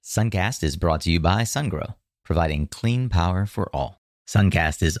Suncast is brought to you by SunGrow, providing clean power for all.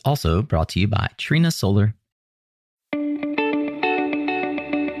 Suncast is also brought to you by Trina Solar.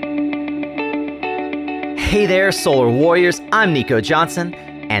 Hey there, Solar Warriors. I'm Nico Johnson,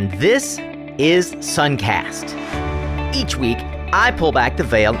 and this is Suncast. Each week, I pull back the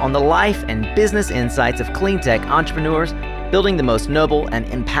veil on the life and business insights of clean tech entrepreneurs building the most noble and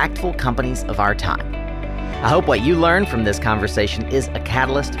impactful companies of our time. I hope what you learn from this conversation is a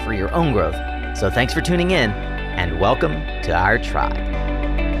catalyst for your own growth. So thanks for tuning in, and welcome to our tribe.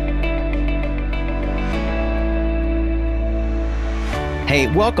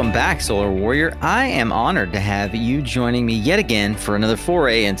 Hey, welcome back, Solar Warrior. I am honored to have you joining me yet again for another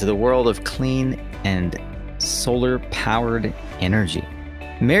foray into the world of clean and solar-powered energy.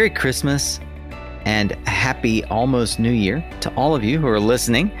 Merry Christmas and happy almost New Year to all of you who are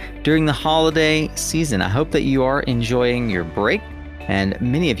listening during the holiday season. I hope that you are enjoying your break, and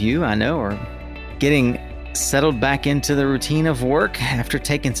many of you I know are getting settled back into the routine of work after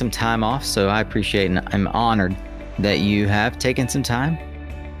taking some time off. So I appreciate and I'm honored that you have taken some time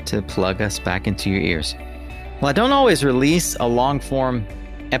to plug us back into your ears. Well, I don't always release a long form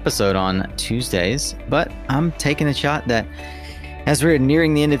episode on Tuesdays, but I'm taking a shot that as we're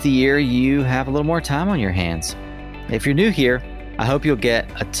nearing the end of the year, you have a little more time on your hands. If you're new here, I hope you'll get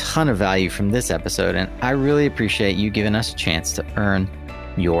a ton of value from this episode, and I really appreciate you giving us a chance to earn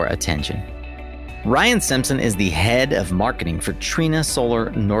your attention. Ryan Simpson is the head of marketing for Trina Solar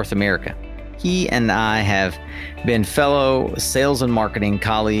North America. He and I have been fellow sales and marketing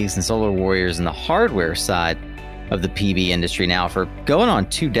colleagues and solar warriors in the hardware side of the PV industry now for going on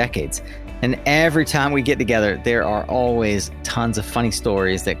 2 decades. And every time we get together, there are always tons of funny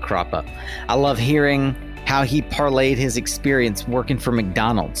stories that crop up. I love hearing how he parlayed his experience working for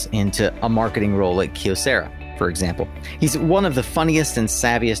McDonald's into a marketing role at Kyocera, for example. He's one of the funniest and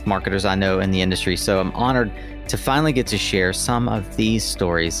savviest marketers I know in the industry, so I'm honored to finally get to share some of these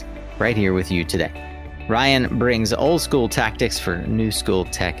stories right here with you today. Ryan brings old school tactics for new school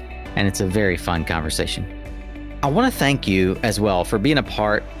tech, and it's a very fun conversation. I want to thank you as well for being a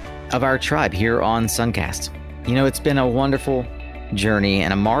part of our tribe here on Suncast. You know, it's been a wonderful journey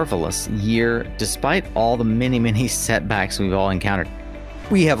and a marvelous year despite all the many setbacks we've all encountered.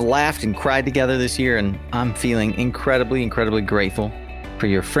 We have laughed and cried together this year, and I'm feeling incredibly grateful for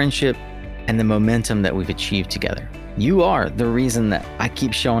your friendship and the momentum that we've achieved together. You are the reason that I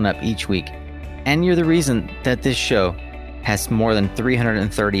keep showing up each week, and you're the reason that this show has more than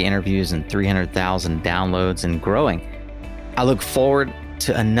 330 interviews and 300,000 downloads and growing. I look forward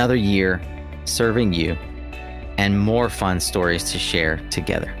to another year serving you and more fun stories to share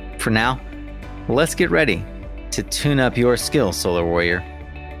together. For now, let's get ready to tune up your skills, Solar Warrior,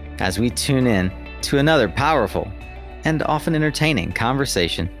 as we tune in to another powerful and often entertaining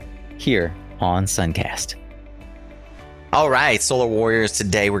conversation here on Suncast. All right, Solar Warriors,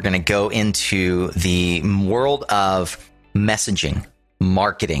 today we're going to go into the world of messaging,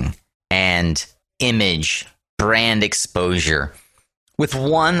 marketing, and image, brand exposure with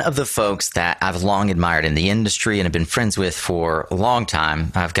one of the folks that I've long admired in the industry and have been friends with for a long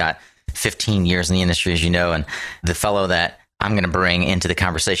time. I've got 15 years in the industry, as you know, and the fellow that I'm going to bring into the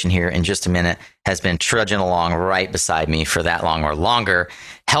conversation here in just a minute has been trudging along right beside me for that long or longer,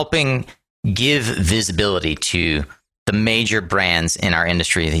 helping give visibility to the major brands in our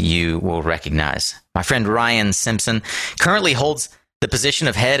industry that you will recognize. My friend Ryan Simpson currently holds the position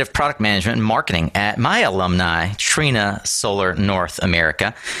of head of product management and marketing at my alumni, Trina Solar North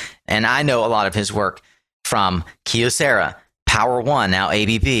America. And I know a lot of his work from Kyocera, Power One, now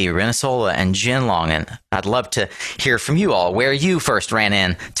ABB, Renesola, and Jinlong. And I'd love to hear from you all where you first ran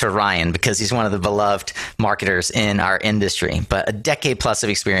into Ryan, because he's one of the beloved marketers in our industry. But a decade plus of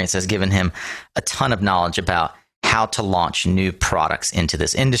experience has given him a ton of knowledge about how to launch new products into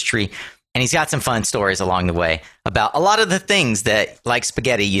this industry. And he's got some fun stories along the way about a lot of the things that, like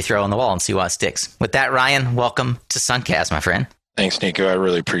spaghetti, you throw on the wall and see what sticks. With that, Ryan, welcome to Suncast, my friend. Thanks, Nico. I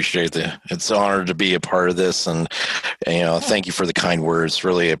really appreciate it. It's an honor to be a part of this, and thank you for the kind words.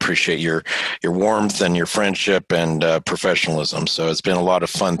 Really appreciate your warmth and your friendship and professionalism. So it's been a lot of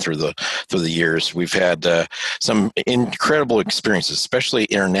fun through the years. We've had some incredible experiences, especially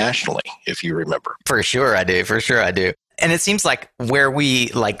internationally, if you remember. For sure, I do. And it seems like where we,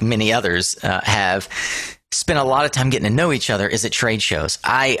 like many others, have spent a lot of time getting to know each other is at trade shows.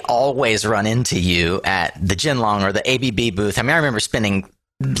 I always run into you at the Jinlong or the ABB booth. I mean, I remember spending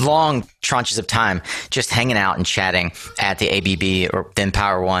long tranches of time just hanging out and chatting at the ABB or then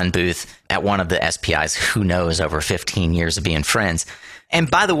Power One booth at one of the SPIs. Who knows, over 15 years of being friends. And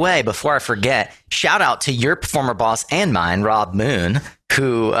by the way, before I forget, shout out to your former boss and mine, Rob Moon,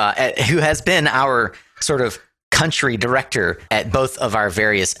 who has been our sort of country director at both of our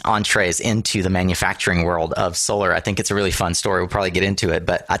various entrees into the manufacturing world of solar. I think it's a really fun story. We'll probably get into it,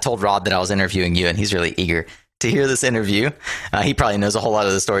 but I told Rod that I was interviewing you, and he's really eager to hear this interview. He probably knows a whole lot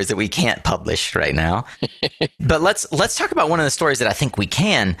of the stories that we can't publish right now. But let's talk about one of the stories that I think we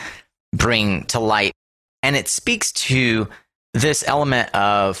can bring to light, and it speaks to this element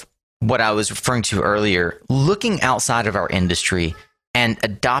of what I was referring to earlier, looking outside of our industry and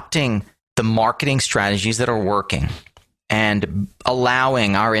adopting the marketing strategies that are working and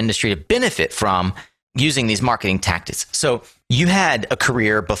allowing our industry to benefit from using these marketing tactics. So you had a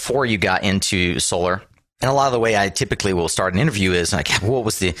career before you got into solar. And a lot of the way I typically will start an interview is like, what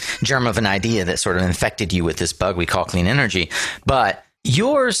was the germ of an idea that sort of infected you with this bug we call clean energy? But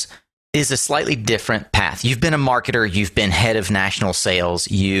yours is a slightly different path. You've been a marketer. You've been head of national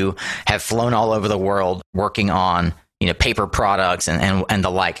sales. You have flown all over the world working on, paper products and the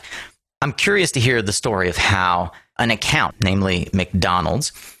like. I'm curious to hear the story of how an account, namely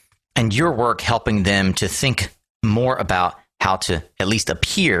McDonald's, and your work helping them to think more about how to at least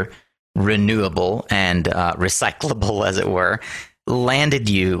appear renewable and recyclable, as it were, landed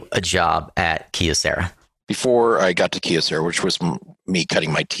you a job at Kyocera. Before I got to Kyocera, which was me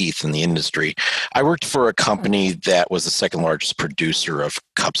cutting my teeth in the industry, I worked for a company that was the second largest producer of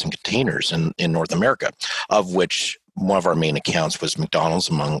cups and containers in North America, of which one of our main accounts was McDonald's,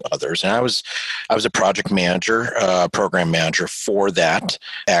 among others. And I was a project manager, program manager for that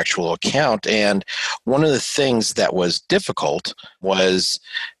actual account. And one of the things that was difficult was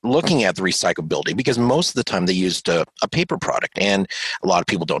looking at the recyclability, because most of the time they used a paper product. And a lot of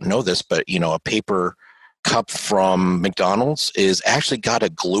people don't know this, but a paper cup from McDonald's is actually got a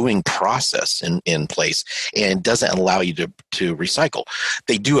gluing process in place and doesn't allow you to recycle.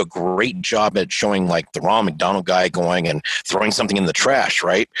 They do a great job at showing like the raw McDonald guy going and throwing something in the trash,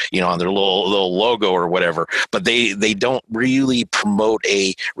 right? On their little logo or whatever, but they don't really promote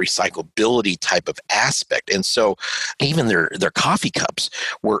a recyclability type of aspect. And so even their coffee cups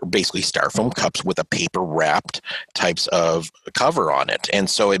were basically styrofoam cups with a paper wrapped types of cover on it. And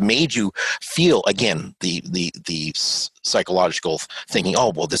so it made you feel, again, the psychological thinking,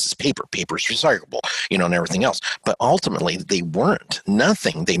 oh, well, this is paper is recyclable, and everything else. But ultimately they weren't.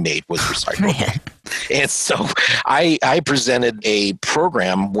 Nothing they made was recyclable. And so I presented a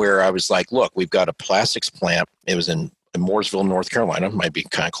program where I was like, look, we've got a plastics plant. It was in Mooresville, North Carolina, might be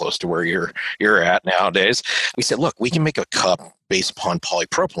kind of close to where you're at nowadays. We said, look, we can make a cup based upon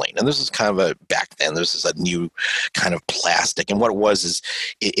polypropylene. And this is kind of back then, this is a new kind of plastic. And what it was is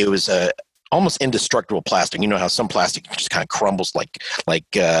it was a almost indestructible plastic. You know how some plastic just kind of crumbles like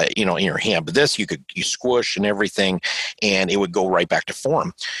in your hand, but this you squish and everything, and it would go right back to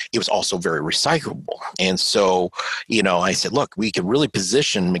form. It was also very recyclable, and so I said, look, we could really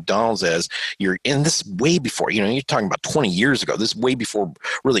position McDonald's as you're in this way before. You're talking about 20 years ago. This is way before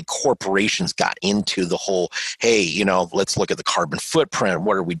really corporations got into the whole, hey, let's look at the carbon footprint.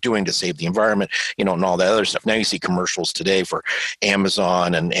 What are we doing to save the environment? And all that other stuff. Now you see commercials today for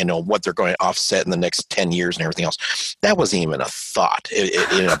Amazon and what they're going to offset in the next 10 years and everything else. That wasn't even a thought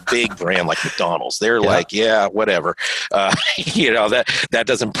in a big brand like McDonald's. They're like, yeah, whatever. That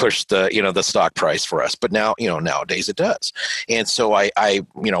doesn't push the stock price for us. But now, nowadays it does. And so I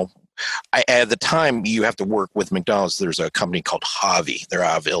at the time, you have to work with McDonald's. There's a company called Javi. They're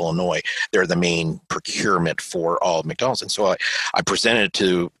out of Illinois. They're the main procurement for all of McDonald's. And so I presented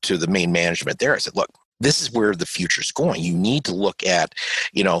it to the main management there. I said, look, this is where the future's going. You need to look at,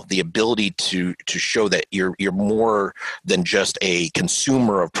 the ability to show that you're more than just a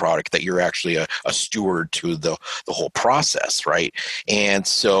consumer of product, that you're actually a steward to the whole process, right? And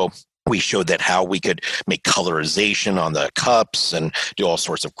so we showed that how we could make colorization on the cups and do all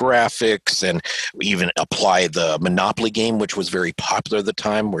sorts of graphics, and we even apply the Monopoly game, which was very popular at the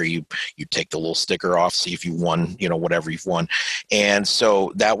time, where you take the little sticker off, see if you won, whatever you've won. And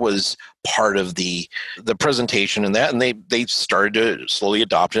so that was part of the presentation and that, and they started to slowly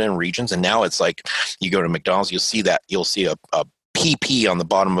adopt it in regions. And now it's like you go to McDonald's, you'll see a PP on the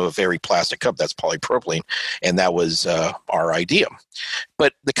bottom of a very plastic cup. That's polypropylene, and that was our idea.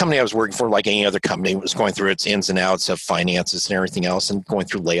 But the company I was working for, like any other company, was going through its ins and outs of finances and everything else, and going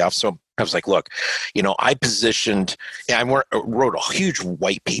through layoffs. So I was like, look, I positioned, and I wrote a huge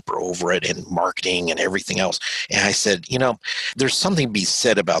white paper over it and marketing and everything else. And I said, there's something to be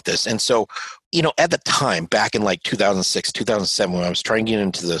said about this. And so at the time, back in like 2006, 2007, when I was trying to get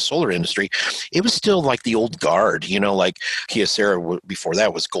into the solar industry, it was still like the old guard, like Kyocera before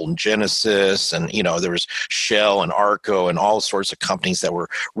that was Golden Genesis, and, there was Shell and Arco and all sorts of companies that were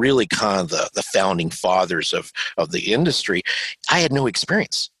really kind of the founding fathers of the industry. I had no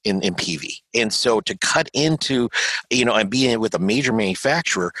experience in PV. And so to cut into, and being with a major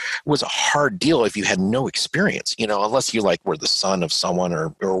manufacturer was a hard deal if you had no experience, unless you were the son of someone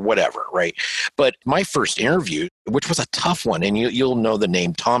or whatever, right? But my first interview, which was a tough one, and you'll know the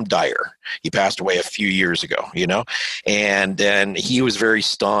name Tom Dyer. He passed away a few years ago, and then he was very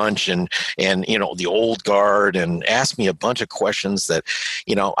staunch and the old guard, and asked me a bunch of questions that,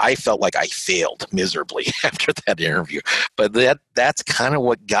 I felt like I failed miserably after that interview. But that's kind of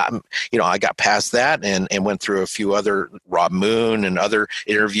what got, I got past that and went through a few other Rob Moon and other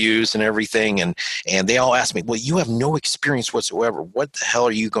interviews and everything. And they all asked me, well, you have no experience whatsoever. What the hell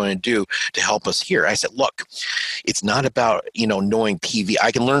are you going to do to help us here? I said, look, it's not about, knowing PV.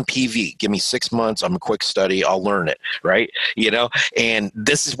 I can learn PV. Give me 6 months. I'm a quick study. I'll learn it. Right. And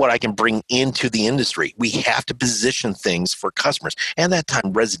this is what I can bring into the industry. We have to position things for customers. And at that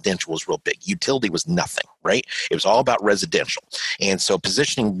time, residential was real big. Utility was nothing. Right. It was all about residential. And so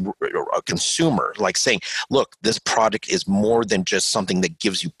positioning a consumer, like saying, look, this product is more than just something that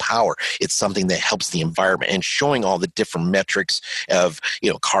gives you power. It's something that helps the environment, and showing all the different metrics of,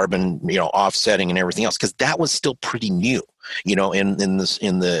 carbon, offsetting and everything else, because that was still pretty new. In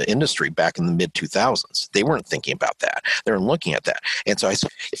the industry back in the mid 2000s, they weren't thinking about that. They were looking at that. And so I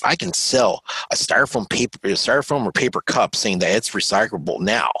said, if I can sell a styrofoam or paper cup saying that it's recyclable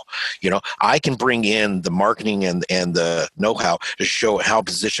now, I can bring in the marketing and the know-how to show how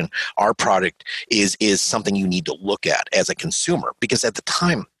position our product is something you need to look at as a consumer. Because at the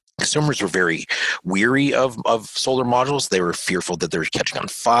time, consumers were very weary of solar modules. They were fearful that they were catching on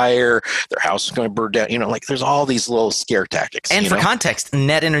fire, their house was going to burn down. There's all these little scare tactics. And for context,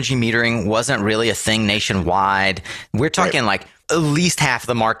 net energy metering wasn't really a thing nationwide. We're talking at least half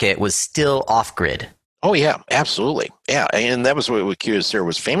the market was still off-grid. Oh, yeah, absolutely. Yeah, and that was what Kyocera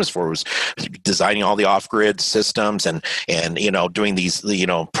was famous for, was designing all the off-grid systems and doing these,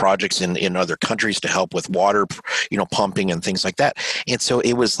 projects in other countries to help with water, pumping and things like that. And so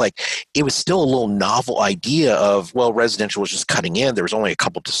it was still a little novel idea of, well, residential was just cutting in. There was only a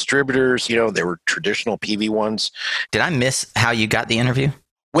couple distributors, there were traditional PV ones. Did I miss how you got the interview?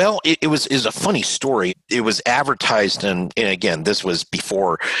 Well, it was a funny story. It was advertised, and again, this was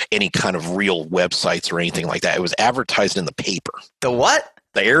before any kind of real websites or anything like that. It was advertised in the paper. The what?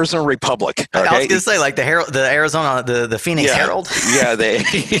 The Arizona Republic. Okay? I was going to say, like the Arizona, the Phoenix Herald. Yeah,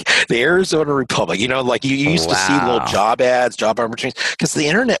 the Arizona Republic. You used to see little job ads, job opportunities, because the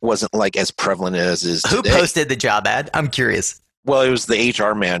internet wasn't as prevalent as is today. Who posted the job ad? I'm curious. Well, it was the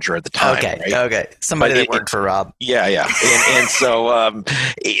HR manager at the time. Okay. Somebody that worked for Rob. Yeah. And so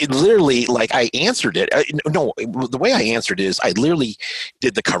it literally, I answered it. No, the way I answered it is I literally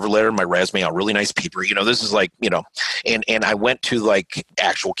did the cover letter, my resume on really nice paper. This is and I went to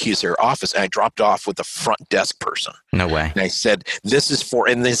actual Kyocera office, and I dropped off with the front desk person. No way. And I said, this is for,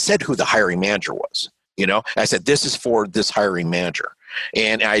 and they said who the hiring manager was. I said, this is for this hiring manager.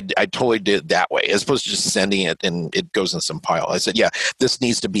 And I totally did it that way, as opposed to just sending it and it goes in some pile. I said, yeah, this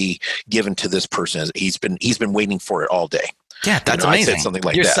needs to be given to this person. He's been waiting for it all day. Yeah, that's amazing. I said something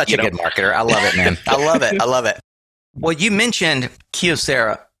like You're that. You're such a good marketer. I love it, man. I love it. Well, you mentioned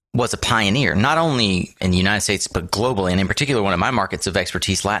Kyocera was a pioneer, not only in the United States, but globally, and in particular, one of my markets of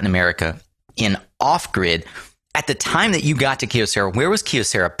expertise, Latin America, in off-grid. At the time that you got to Kyocera, where was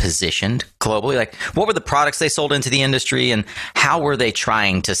Kyocera positioned globally? What were the products they sold into the industry, and how were they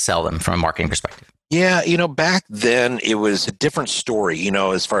trying to sell them from a marketing perspective? Yeah, back then it was a different story,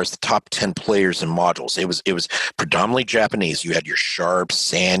 as far as the top 10 players in modules. It was predominantly Japanese. You had your Sharp,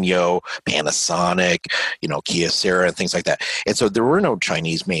 Sanyo, Panasonic, Kyocera and things like that. And so there were no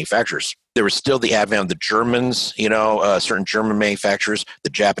Chinese manufacturers. There was still the advent of the Germans, certain German manufacturers. The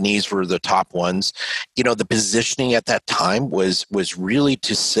Japanese were the top ones. The positioning at that time was really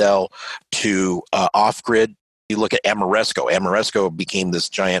to sell to off-grid. You look at Ameresco. Ameresco became this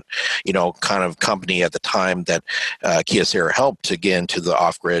giant, kind of company at the time that Kyocera helped to get into the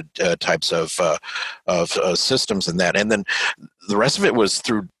off-grid types of systems and that. And then the rest of it was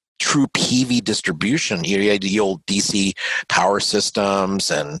through true PV distribution. You had the old DC power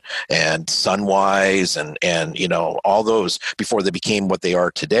systems and Sunwise and all those before they became what they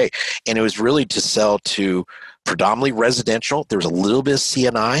are today. And it was really to sell to predominantly residential. There was a little bit of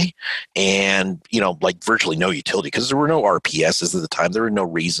CNI and, virtually no utility, because there were no RPSs at the time. There were no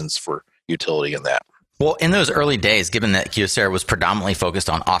reasons for utility in that. Well, in those early days, given that Kyocera was predominantly focused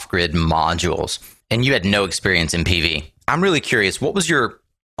on off-grid modules and you had no experience in PV, I'm really curious, what was your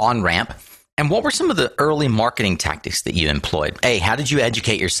on-ramp and what were some of the early marketing tactics that you employed? A, how did you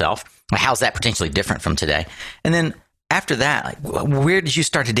educate yourself? How's that potentially different from today? And then after that, like, where did you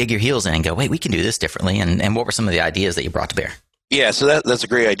start to dig your heels in and go, wait, we can do this differently? And what were some of the ideas that you brought to bear? Yeah, so that's a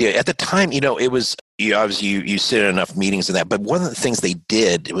great idea. At the time, it was, obviously you sit in enough meetings and that, but one of the things they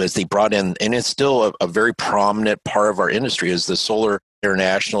did was they brought in, and it's still a very prominent part of our industry, is the Solar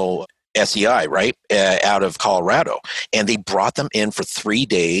International SEI, right, out of Colorado. And they brought them in for 3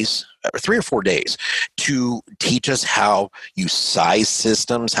 days, 3 or 4 days, to teach us how you size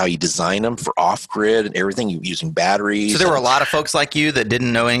systems, how you design them for off-grid and everything, using batteries. So there were a lot of folks like you that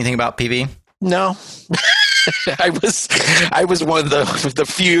didn't know anything about PV? No. I was one of the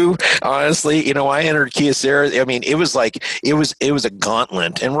few, honestly. I entered Kyocera. I mean, it was a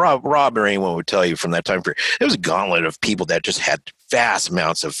gauntlet, and Rob or anyone would tell you from that time period, it was a gauntlet of people that just had vast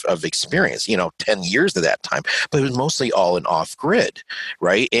amounts of experience, 10 years at that time, but it was mostly all in off-grid,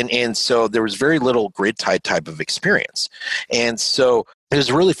 right? And so there was very little grid-tied type of experience. And so it was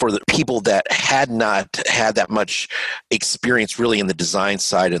really for the people that had not had that much experience really in the design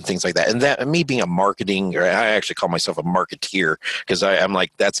side and things like that. And that, me being a marketing, or I actually call myself a marketeer, because I'm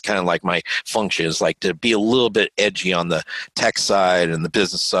like, that's kind of like my function, is like to be a little bit edgy on the tech side and the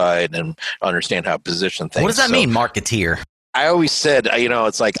business side and understand how to position things. What does that mean, marketeer? I always said,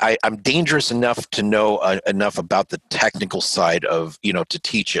 it's like I'm dangerous enough to know enough about the technical side of, to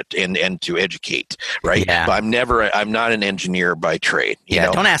teach it and to educate, right? Yeah. But I'm not an engineer by trade.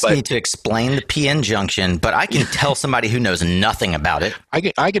 Don't ask me to explain the PN junction, but I can tell somebody who knows nothing about it.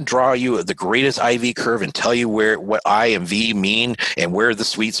 I can draw you the greatest IV curve and tell you what I and V mean and where the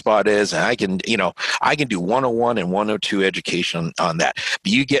sweet spot is. And I can do 101 and 102 education on that.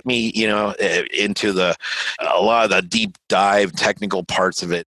 But you get me, into a lot of the deep dive technical parts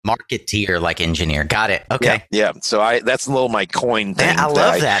of it. Marketeer, like engineer. Got it. Okay. Yeah. So that's a little my coin thing. Man, I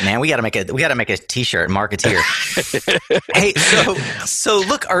love that, man. We got to make a t-shirt, marketeer. Hey, so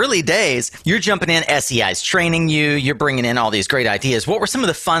look, early days, you're jumping in, SEI's training you, you're bringing in all these great ideas. What were some of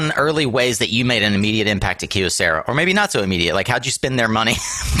the fun early ways that you made an immediate impact at Kyocera, or maybe not so immediate? Like, how'd you spend their money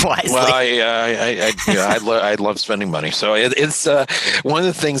wisely? Well, I love spending money. So it's one of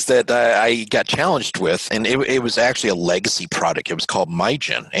the things that I got challenged with, and it was actually a legacy product. It was called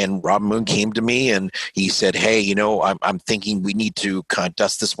MyGen. And Rob Moon came to me and he said, "Hey, I'm thinking we need to kind of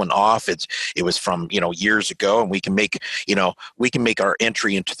dust this one off. It was from years ago, and we can make our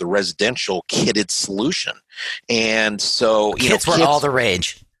entry into the residential kitted solution." And so kids were all the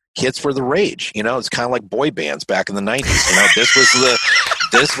rage. Kids were the rage. It's kind of like boy bands back in the 90s.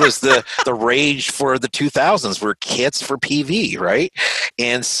 This was the rage for the 2000s, were kits for PV, right?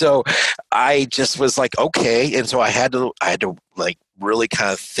 And so I just was like, okay. And so I had to like really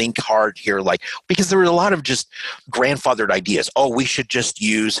kind of think hard here, because there were a lot of just grandfathered ideas. Oh, we should just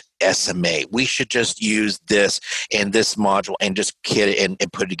use SMA. We should just use this and this module and just kit it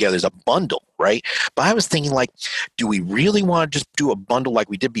and put it together as a bundle, right? But I was thinking, do we really want to just do a bundle like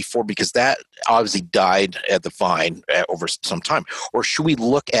we did before? Because that obviously died at the vine over some time. Or should we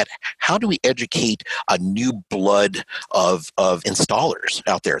look at how do we educate a new blood of installers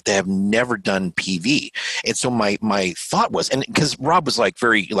out there that have never done PV? And so my thought was, and because Rob was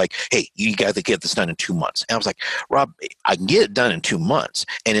very hey, you got to get this done in 2 months. And I was like, Rob, I can get it done in 2 months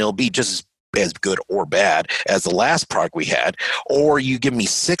and it'll be just as good or bad as the last product we had, or you give me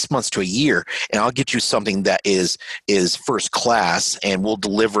 6 months to a year and I'll get you something that is first class and we'll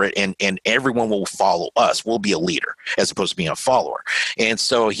deliver it and everyone will follow us. We'll be a leader as opposed to being a follower. And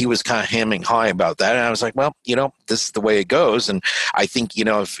so he was kind of hemming high about that. And I was like, well, this is the way it goes. And I think,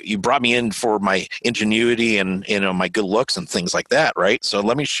 if you brought me in for my ingenuity and, my good looks and things like that, right? So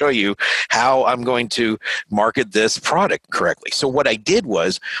let me show you how I'm going to market this product correctly. So what I did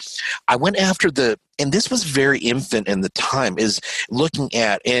was I went after and this was very infant in the time, is looking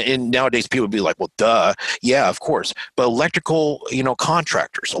at, and nowadays people would be like, well, duh, yeah, of course. But electrical,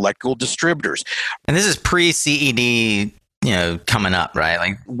 contractors, electrical distributors. And this is pre-CED, coming up,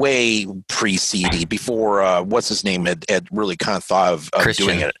 right? Way pre-CED, before, what's his name had really kind of thought of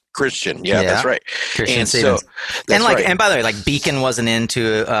doing it. Christian, yeah, that's right. Christian and Stevens. So, and by the way, Beacon wasn't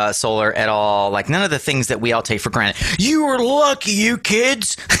into solar at all. None of the things that we all take for granted. You were lucky, you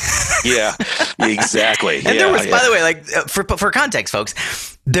kids. Yeah, exactly. And there was, by the way, for context,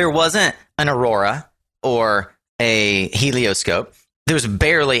 folks, there wasn't an Aurora or a helioscope. There was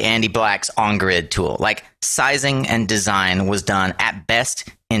barely Andy Black's on-grid tool. Sizing and design was done at best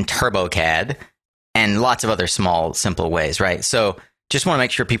in TurboCAD and lots of other small, simple ways, right? So just want to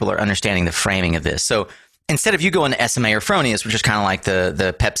make sure people are understanding the framing of this. So instead of you going to SMA or Fronius, which is kind of like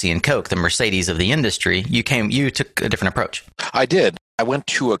the Pepsi and Coke, the Mercedes of the industry, you took a different approach. I did. I went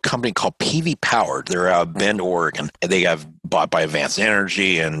to a company called PV Powered. They're out of Bend, Oregon. They got bought by Advanced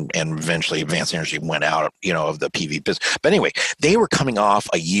Energy, and eventually Advanced Energy went out, of the PV business. But anyway, they were coming off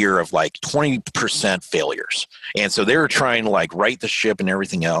a year of like 20% failures. And so they were trying to like right the ship and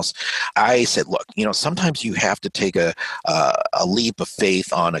everything else. I said, look, sometimes you have to take a leap of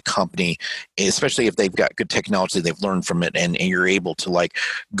faith on a company, especially if they've got good technology, they've learned from it, and you're able to like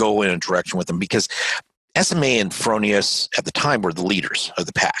go in a direction with them, because SMA and Fronius at the time were the leaders of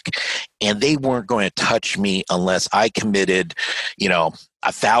the pack, and they weren't going to touch me unless I committed,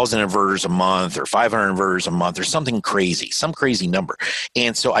 1,000 inverters a month or 500 inverters a month or something crazy, some crazy number.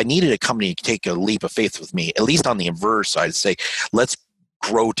 And so I needed a company to take a leap of faith with me, at least on the inverter side, to say, let's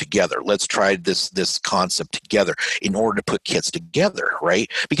grow together. Let's try this concept together in order to put kits together,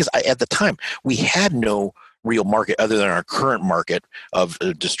 right? Because at the time, we had no real market other than our current market of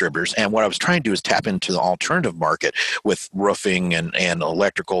distributors. And what I was trying to do is tap into the alternative market with roofing and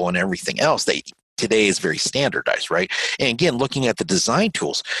electrical and everything else that today is very standardized, right? And again, looking at the design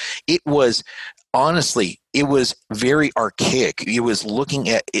tools, it was very archaic. It was looking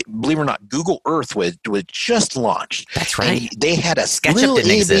at it, believe it or not, Google Earth was just launched. That's right. And they had a SketchUp didn't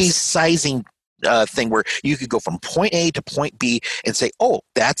exist. Sizing thing where you could go from point A to point B and say, oh,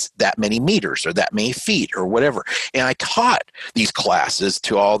 that's that many meters or that many feet or whatever. And I taught these classes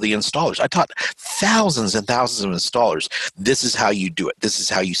to all the installers. I taught thousands and thousands of installers. This is how you do it. This is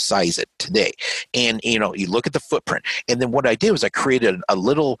how you size it today. And, you look at the footprint. And then what I did was I created a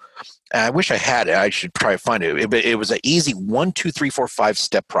little, I wish I had it. I should try to find it. It was an easy 1, 2, 3, 4, 5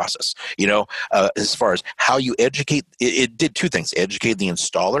 step process, as far as how you educate. It did two things: educate the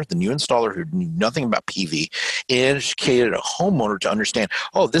installer, the new installer who knew nothing about PV, and educated a homeowner to understand,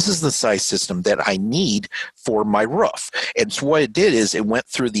 oh, this is the size system that I need for my roof. And so what it did is it went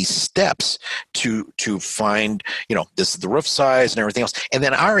through these steps to find, this is the roof size and everything else. And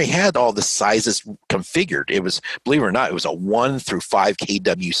then I already had all the sizes configured. It was, believe it or not, it was a 1 through 5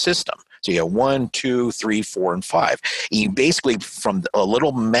 kW system. So you have 1, 2, 3, 4, and 5. And you basically, from a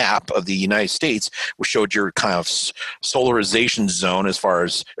little map of the United States, which showed your kind of solarization zone as far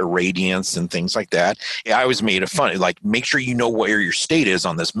as irradiance and things like that. I always made it fun. Like, make sure you know where your state is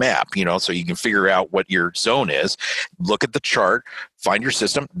on this map, so you can figure out what your zone is. Look at the chart, find your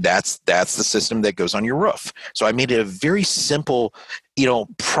system. That's the system that goes on your roof. So I made it a very simple,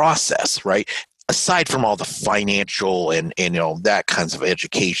 process, right? Aside from all the financial and that kinds of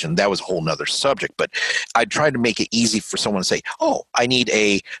education, that was a whole nother subject. But I tried to make it easy for someone to say, oh, I need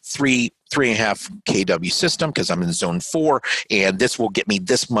a 3.5 kW system because I'm in zone 4, and this will get me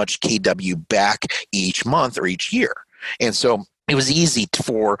this much kW back each month or each year. And so it was easy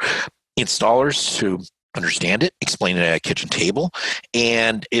for installers to understand it, explain it at a kitchen table.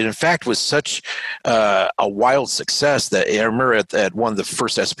 And it, in fact, was such a wild success that I remember at one of the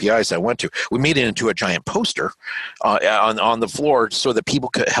first SPIs I went to, we made it into a giant poster on the floor so that people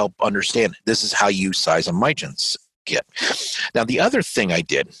could help understand this is how you size a Migens kit. Now, the other thing I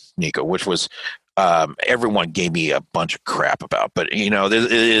did, Nico, which was everyone gave me a bunch of crap about, but it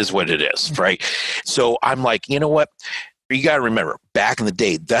is what it is, right? So I'm like, you know what? You got to remember, back in the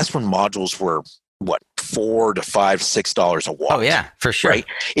day, that's when modules were what, $4 to $5, $6 a watt. Oh yeah, for sure. Right?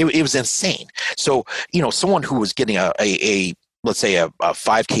 It was insane. So, someone who was getting a let's say a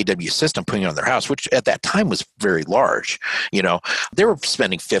 5 kW system putting it on their house, which at that time was very large, they were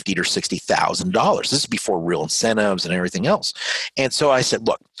spending $50,000 to $60,000. This is before real incentives and everything else. And so I said,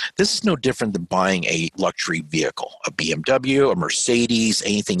 look, this is no different than buying a luxury vehicle, a BMW, a Mercedes,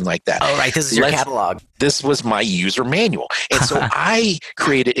 anything like that. Oh, right. This is your catalog. This was my user manual. And so I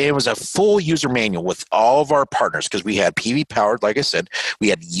created, it was a full user manual with all of our partners, because we had PV Powered, like I said, we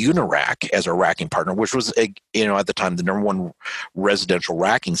had Unirac as our racking partner, which was, at the time, the number one residential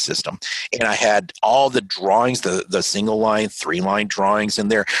racking system. And I had all the drawings, the single line, 3-line drawings in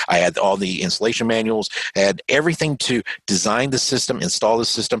there. I had all the installation manuals, I had everything to design the system, install the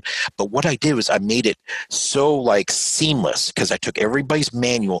system. But what I did was I made it so seamless, because I took everybody's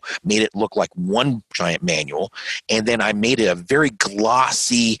manual, made it look like one giant manual, and then I made it a very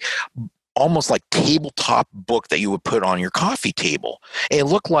glossy, almost like tabletop book that you would put on your coffee table. And it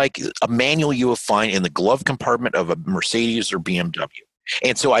looked like a manual you would find in the glove compartment of a Mercedes or BMW.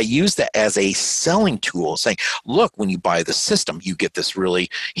 And so I use that as a selling tool, saying, look, when you buy the system, you get this really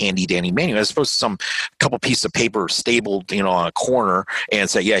handy dandy manual, as opposed to some couple pieces of paper stapled, on a corner and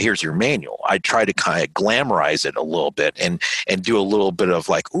say, yeah, here's your manual. I try to kind of glamorize it a little bit and do a little bit of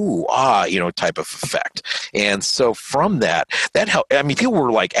like, ooh, type of effect. And so from that helped. I mean, people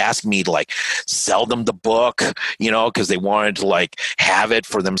were like asking me to like sell them the book, because they wanted to like have it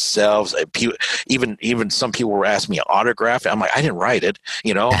for themselves. Even some people were asking me to autograph it. I'm like, I didn't write it.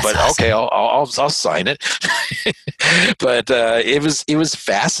 That's but awesome. okay, I'll sign it. But it was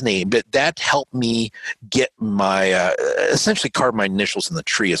fascinating. But that helped me get my essentially carve my initials in the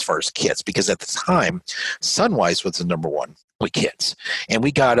tree as far as kits, because at the time, Sunwise was the number one with kits, and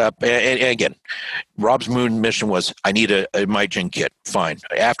we got up. And again, Rob's moon mission was, I need a MyGen kit. Fine.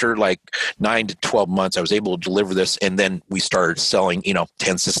 After like 9 to 12 months, I was able to deliver this, and then we started selling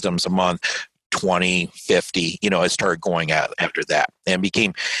 10 systems a month. 20, 50, I started going out after that, and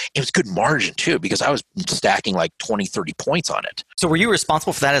it was good margin too, because I was stacking like 20, 30 points on it. So were you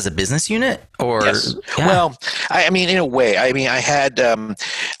responsible for that as a business unit, or? Yes. Yeah. Well, I mean, in a way, I had,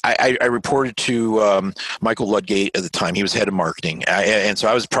 I reported to Michael Ludgate at the time. He was head of marketing. And so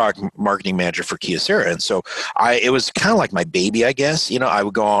I was product marketing manager for Kyocera. And so it was kind of like my baby, I guess. I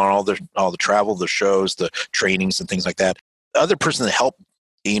would go on all the travel, the shows, the trainings and things like that. The other person that helped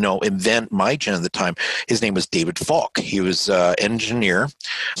invent MyGen at the time, his name was David Falk. He was engineer.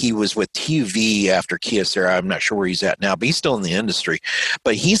 He was with TUV after Kyocera. I'm not sure where he's at now, but he's still in the industry.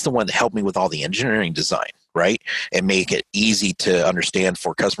 But he's the one that helped me with all the engineering design, right? And make it easy to understand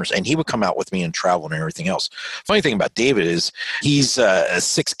for customers. And he would come out with me and travel and everything else. Funny thing about David is he's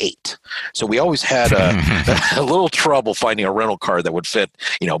 6'8". So we always had a little trouble finding a rental car that would fit,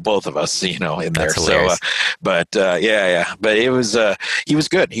 both of us, in That's there. hilarious. So, but it was, he was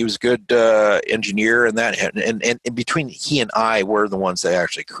good. He was a good engineer, and that, and between he and I were the ones that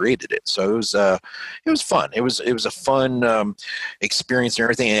actually created it. So it was fun. It was a fun experience and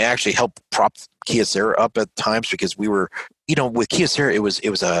everything. And it actually helped prop Kyocera up at times, because we were, with Kyocera, it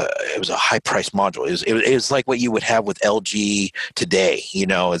was a high price module. It was like what you would have with LG today.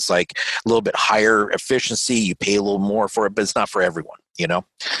 It's like a little bit higher efficiency. You pay a little more for it, but it's not for everyone.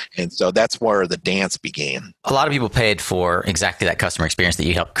 And so that's where the dance began. A lot of people paid for exactly that customer experience that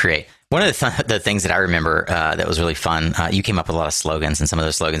you helped create. One of the things that I remember that was really fun, you came up with a lot of slogans, and some of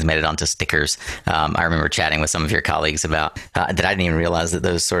those slogans made it onto stickers. I remember chatting with some of your colleagues about that. I didn't even realize that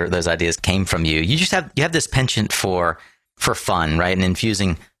those ideas came from you. You have this penchant for fun, right, and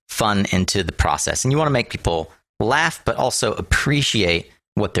infusing fun into the process, and you want to make people laugh, but also appreciate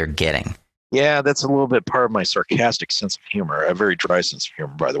what they're getting. Yeah, that's a little bit part of my sarcastic sense of humor, a very dry sense of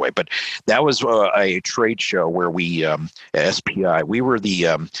humor, by the way. But that was a trade show where we, at SPI, we were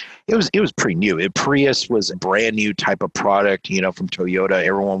it was pretty new. Prius was a brand new type of product, from Toyota.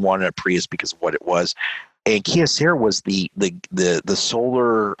 Everyone wanted a Prius because of what it was. And Kyocera was the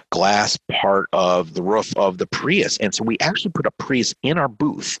solar glass part of the roof of the Prius. And so we actually put a Prius in our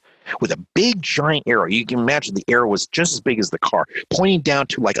booth with a big giant arrow. You can imagine the arrow was just as big as the car, pointing down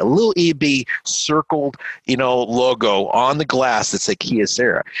to like a little EB circled, logo on the glass that said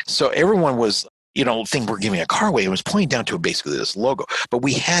Kyocera. So everyone was, think we're giving a car away. It was pointing down to basically this logo. But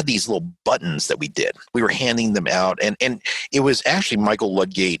we had these little buttons that we did. We were handing them out. And it was actually Michael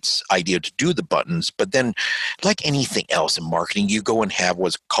Ludgate's idea to do the buttons. But then, like anything else in marketing, you go and have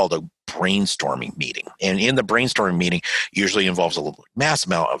what's called a brainstorming meeting. And in the brainstorming meeting usually involves a mass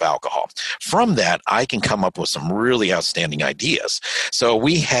amount of alcohol. From that, I can come up with some really outstanding ideas. So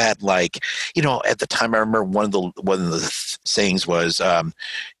we had at the time, I remember one of the sayings was,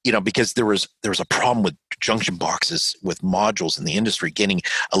 because there was a problem with junction boxes with modules in the industry getting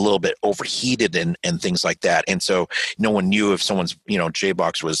a little bit overheated and things like that. And so no one knew if someone's,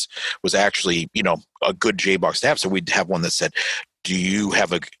 J-box was actually, a good J-box to have. So we'd have one that said, do you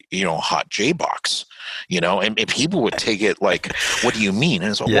have a hot J-box? And people would take it like, what do you mean? And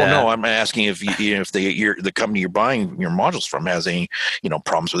it's like, well, no, I'm asking if the company you're buying your modules from has any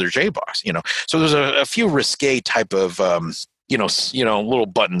problems with their J-box. So there's a few risque type of little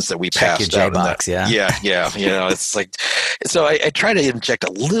buttons that we Check passed your out. J-box, yeah. It's like, so I try to inject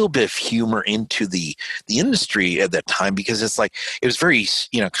a little bit of humor into the industry at that time, because it's like, it was very,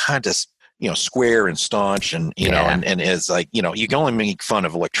 kind of, square and staunch, and and it's like, you can only make fun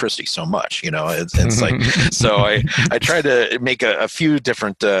of electricity so much, it's like, so I try to make a few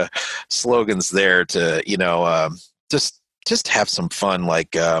different slogans there to just just have some fun,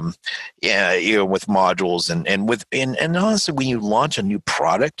 like with modules and honestly, when you launch a new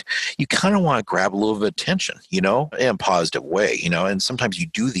product, you kind of want to grab a little bit of attention, in a positive way, and sometimes you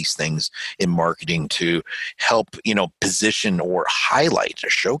do these things in marketing to help, position or highlight or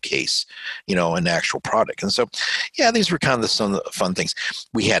showcase, an actual product. And so, these were kind of some of the fun things.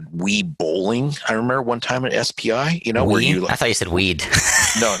 We had Wii bowling. I remember one time at SPI, where you. I thought you said weed.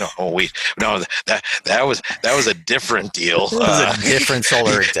 No, weed. No, that was a different deal. It was a different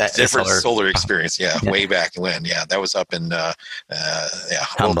solar experience. Yeah, way back when. Yeah, that was up in.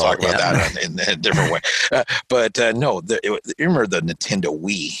 We'll talk about that in a different way. But no, you remember the Nintendo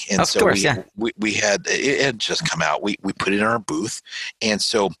Wii, and of course, we had it had just come out. We put it in our booth, and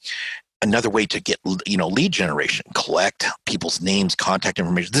so. Another way to get, lead generation, collect people's names, contact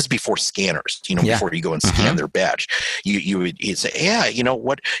information. This is before scanners, before you go and scan their badge. You'd say, you know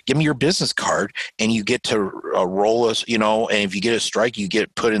what, give me your business card and you get to roll us, and if you get a strike, you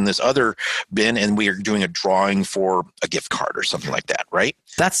get put in this other bin and we are doing a drawing for a gift card or something like that, right?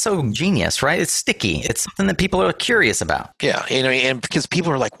 That's so genius, right? It's sticky. It's something that people are curious about. Yeah, and because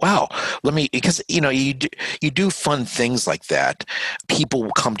people are like, wow, because you do fun things like that. People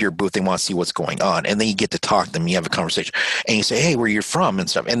will come to your booth, they want to see what's going on, and then you get to talk to them, you have a conversation, and you say, hey, where you're from and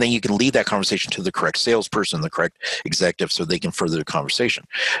stuff, and then you can lead that conversation to the correct salesperson, the correct executive, so they can further the conversation.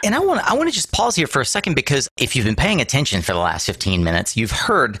 And I want to just pause here for a second, because if you've been paying attention for the last 15 minutes, you've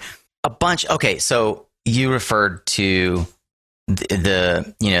heard a bunch. Okay, so you referred to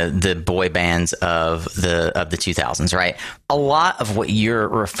the boy bands of the 2000s, right? A lot of what you're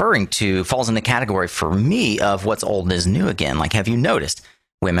referring to falls in the category for me of what's old is new again. Like, have you noticed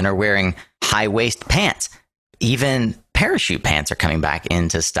women are wearing high waist pants? Even parachute pants are coming back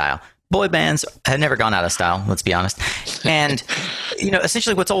into style. Boy bands have never gone out of style, let's be honest. And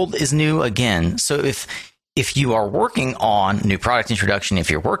essentially what's old is new again. So if you are working on new product introduction, if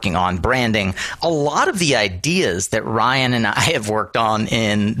you're working on branding, a lot of the ideas that Ryan and I have worked on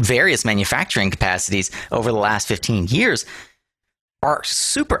in various manufacturing capacities over the last 15 years are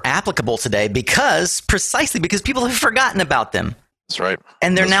super applicable today precisely because people have forgotten about them. That's right.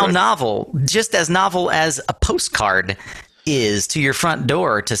 And they're novel, just as novel as a postcard is to your front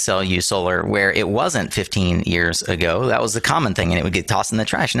door to sell you solar, where it wasn't 15 years ago. That was the common thing, and it would get tossed in the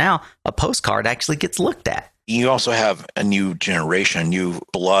trash. Now, a postcard actually gets looked at. You also have a new generation, new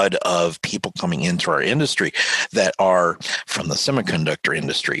blood of people coming into our industry that are from the semiconductor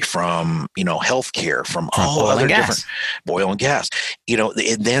industry, from, healthcare, from all other different oil and gas.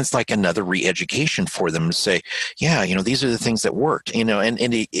 Then it's like another re-education for them to say, these are the things that worked, and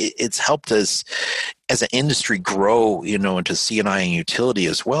it's helped us as an industry grow, into C&I and utility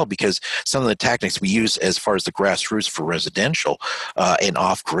as well, because some of the tactics we use as far as the grassroots for residential and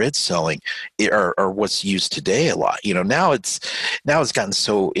off-grid selling are what's used today a lot. Now it's gotten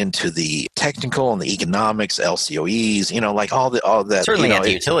so into the technical and the economics, LCOEs, like all that. Certainly at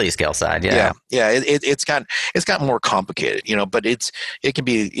the utility scale side, yeah. It's gotten more complicated, but it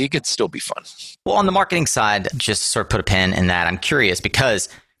can still be fun. Well, on the marketing side, just sort of put a pin in that. I'm curious because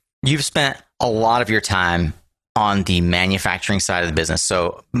you've spent a lot of your time on the manufacturing side of the business.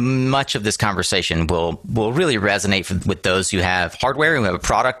 So much of this conversation will really resonate with those who have hardware, who have a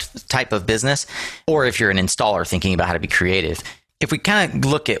product type of business, or if you're an installer thinking about how to be creative. If we kind of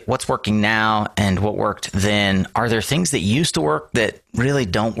look at what's working now and what worked then, are there things that used to work that really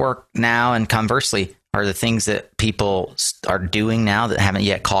don't work now? And conversely, are there things that people are doing now that haven't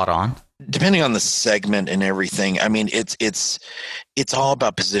yet caught on? Depending on the segment and everything, I mean, it's all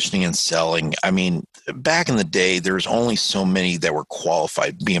about positioning and selling. I mean, back in the day, there's only so many that were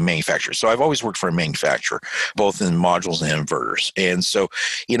qualified to be a manufacturer. So I've always worked for a manufacturer, both in modules and inverters. And so,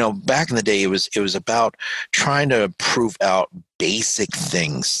 back in the day, it was about trying to prove out basic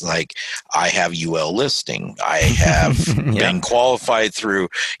things like I have UL listing, I have been qualified through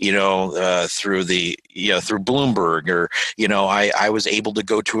Bloomberg, or I was able to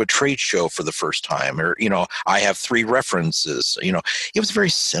go to a trade show for the first time, or I have 3 references. It was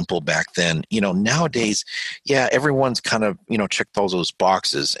very simple back then. Nowadays, everyone's kind of checked all those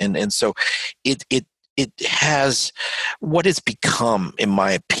boxes, and so it has, what it's become, in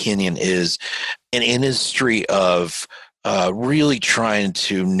my opinion, is an industry of really trying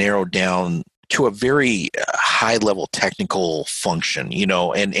to narrow down to a very high level technical function,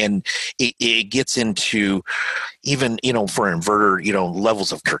 and it gets into, even, for an inverter,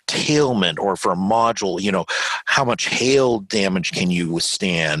 levels of curtailment, or for a module, how much hail damage can you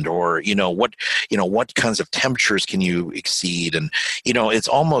withstand, or, what kinds of temperatures can you exceed? And, it's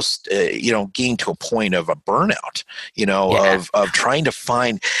almost, getting to a point of a burnout, of trying to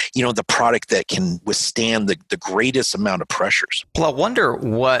find, the product that can withstand the greatest amount of pressures. Well, I wonder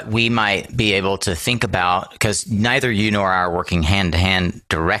what we might be able to think about, because neither you nor I are working hand to hand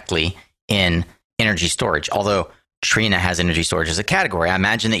directly in energy storage. Although Trina has energy storage as a category, I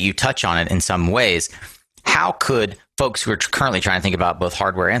imagine that you touch on it in some ways. How could folks who are currently trying to think about both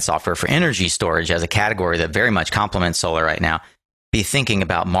hardware and software for energy storage as a category that very much complements solar right now be thinking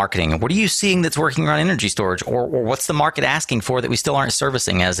about marketing? And what are you seeing that's working around energy storage, or what's the market asking for that we still aren't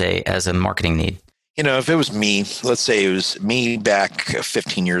servicing as a marketing need? If it was me, let's say it was me back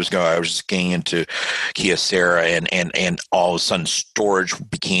 15 years ago, I was just getting into Kyocera, and all of a sudden storage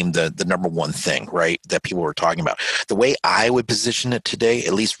became the number one thing, right, that people were talking about. The way I would position it today,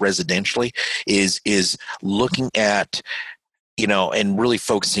 at least residentially, is looking at and really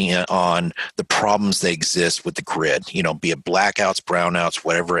focusing on the problems that exist with the grid, be it blackouts, brownouts,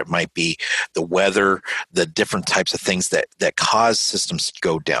 whatever it might be, the weather, the different types of things that cause systems to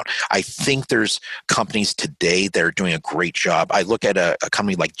go down. I think there's companies today that are doing a great job. I look at a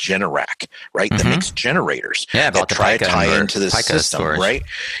company like Generac, right, that makes generators that try to tie into the system, storage. Right?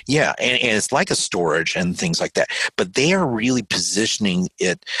 Yeah, and it's like a storage and things like that. But they are really positioning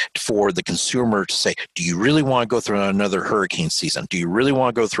it for the consumer to say, do you really want to go through another hurricane season? Do you really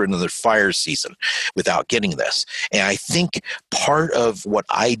want to go through another fire season without getting this? And I think part of what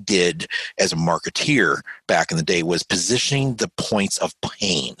I did as a marketeer back in the day was positioning the points of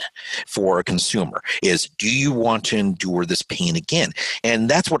pain for a consumer. Is, do you want to endure this pain again? And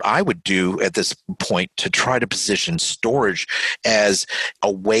that's what I would do at this point, to try to position storage as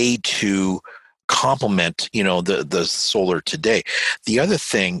a way to complement, the solar today. The other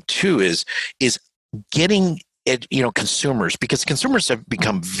thing too is getting consumers, because consumers have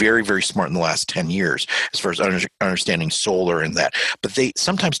become very, very smart in the last 10 years as far as understanding solar and that, but they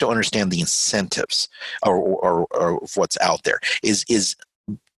sometimes don't understand the incentives or what's out there. Is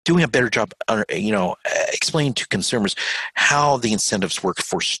doing a better job, explaining to consumers how the incentives work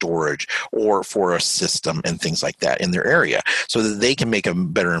for storage or for a system and things like that in their area, so that they can make a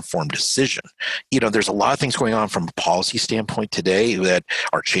better informed decision. There's a lot of things going on from a policy standpoint today that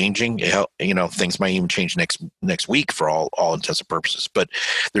are changing. Things might even change next week for all intents and purposes. But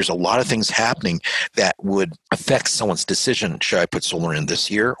there's a lot of things happening that would affect someone's decision. Should I put solar in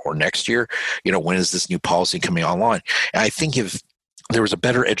this year or next year? When is this new policy coming online? And I think if there was a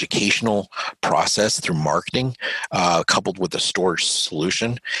better educational process through marketing, coupled with a storage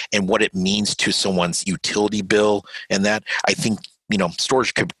solution and what it means to someone's utility bill, and that, I think,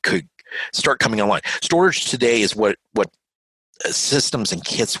 storage could start coming online. Storage today is what systems and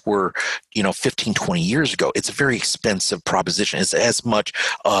kits were, 15, 20 years ago. It's a very expensive proposition. It's as much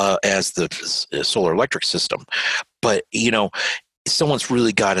as the solar electric system. But, someone's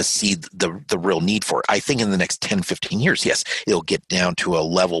really got to see the real need for it. I think in the next 10, 15 years, yes, it'll get down to a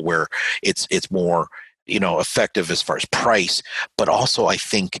level where it's more effective as far as price. But also, I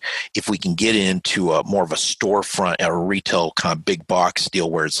think if we can get into a more of a storefront or a retail kind of big box deal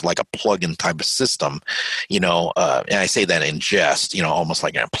where it's like a plug-in type of system, and I say that in jest, almost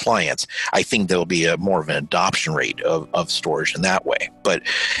like an appliance, I think there'll be a more of an adoption rate of storage in that way. But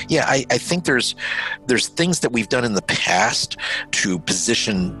yeah, I think there's things that we've done in the past to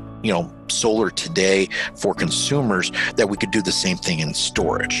position solar today for consumers that we could do the same thing in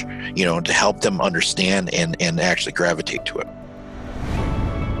storage, to help them understand and actually gravitate to it.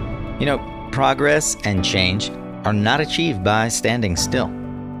 Progress and change are not achieved by standing still.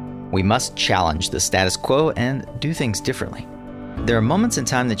 We must challenge the status quo and do things differently. There are moments in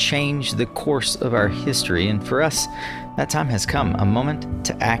time that change the course of our history, and for us, that time has come, a moment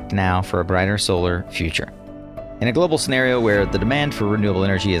to act now for a brighter solar future. In a global scenario where the demand for renewable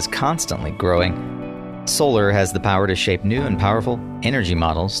energy is constantly growing, solar has the power to shape new and powerful energy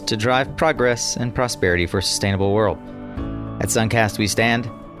models to drive progress and prosperity for a sustainable world. At Suncast, we stand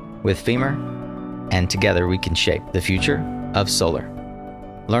with FEMER, and together we can shape the future of solar.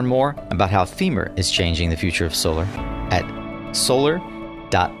 Learn more about how FEMER is changing the future of solar at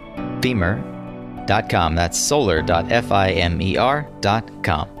solar.femer.com. That's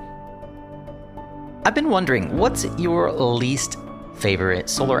solar.fimer.com. I've been wondering, what's your least favorite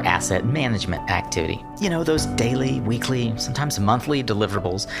solar asset management activity? Those daily, weekly, sometimes monthly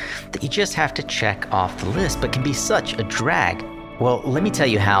deliverables that you just have to check off the list, but can be such a drag Well, let me tell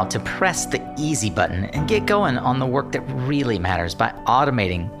you how to press the easy button and get going on the work that really matters by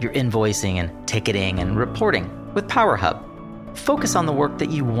automating your invoicing and ticketing and reporting with PowerHub. Focus on the work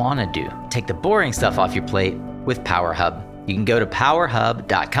that you want to do. Take the boring stuff off your plate with PowerHub. You can go to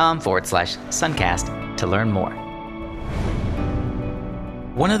powerhub.com/Suncast to learn more.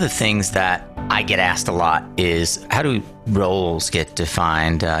 One of the things that I get asked a lot is, how do roles get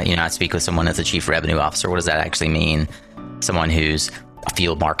defined? I speak with someone that's a chief revenue officer. What does that actually mean? Someone who's a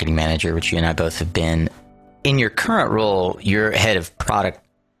field marketing manager, which you and I both have been. In your current role, you're head of product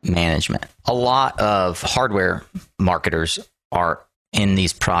management. A lot of hardware marketers are in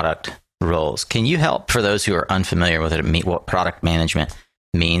these product roles. Can you help, for those who are unfamiliar with it, what product management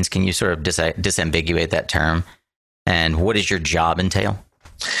means? Can you sort of disambiguate that term? And what does your job entail?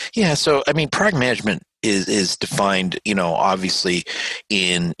 Yeah, so I mean, product management is defined, obviously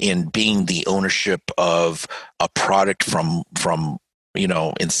in being the ownership of a product from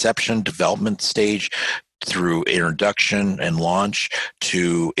inception, development stage, through introduction and launch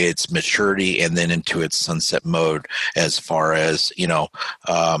to its maturity, and then into its sunset mode as far as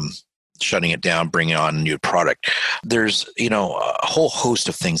shutting it down, bringing on a new product. There's, a whole host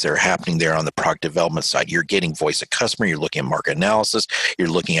of things that are happening there on the product development side. You're getting voice of customer, you're looking at market analysis, you're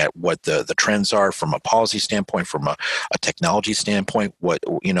looking at what the trends are from a policy standpoint, from a technology standpoint,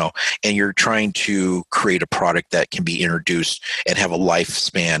 and you're trying to create a product that can be introduced and have a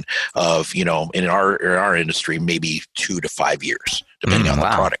lifespan of, in our industry, maybe 2 to 5 years. Depending on the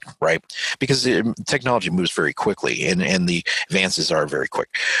product, right? Because technology moves very quickly and the advances are very quick.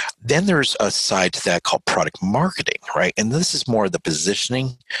 Then there's a side to that called product marketing, right? And this is more the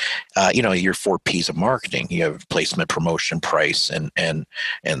positioning. Your 4 P's of marketing. You have placement, promotion, price, and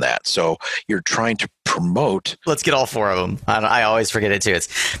that. So you're trying to promote. Let's get all 4 of them. I always forget it too. It's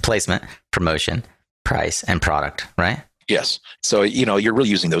placement, promotion, price, and product, right? Yes. So, you're really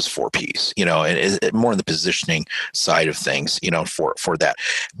using those 4 Ps, and more in the positioning side of things, for that.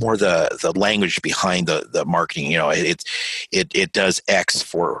 More the language behind the marketing, it does X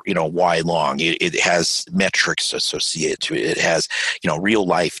for, Y long. It has metrics associated to it. It has, real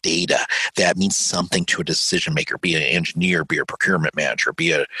life data that means something to a decision maker, be it an engineer, be a procurement manager,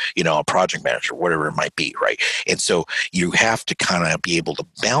 be a project manager, whatever it might be, right? And so you have to kind of be able to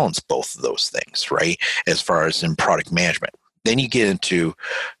balance both of those things, right? As far as in product management. Then you get into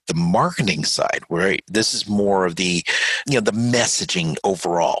the marketing side, where this is more of the, the messaging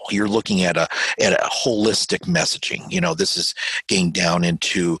overall. You're looking at a holistic messaging. This is getting down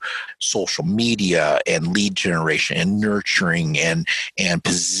into social media and lead generation and nurturing and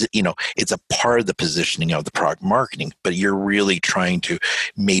it's a part of the positioning of the product marketing. But you're really trying to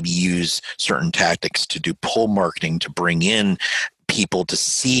maybe use certain tactics to do pull marketing to bring in people to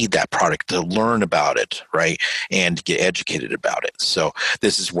see that product, to learn about it, right, and get educated about it. So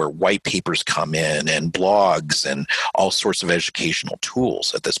this is where white papers come in and blogs and all sorts of educational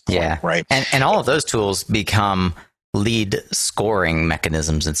tools at this point, right? And all of those tools become lead scoring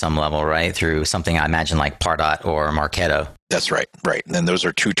mechanisms at some level, right, through something I imagine like Pardot or Marketo. That's right. And then those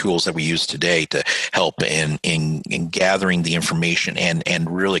are 2 tools that we use today to help in gathering the information and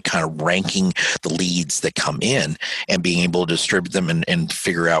really kind of ranking the leads that come in and being able to distribute them and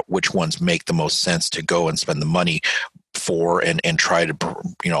figure out which ones make the most sense to go and spend the money for and try to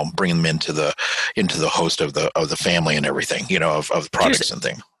bring them into the host of the family and everything, of the products and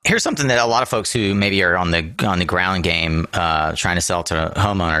things. Here's something that a lot of folks who maybe are on the ground game trying to sell to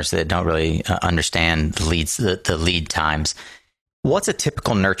homeowners that don't really understand the lead times. What's a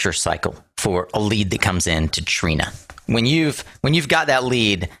typical nurture cycle for a lead that comes in to Trina? When you've got that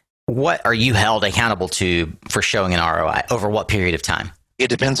lead, what are you held accountable to for showing an ROI over what period of time? It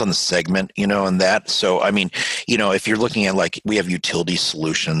depends on the segment, and that. So, I mean, if you're looking at we have utility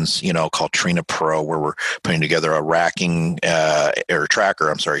solutions, called Trina Pro, where we're putting together a racking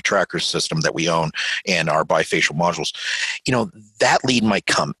tracker system that we own and our bifacial modules, that lead might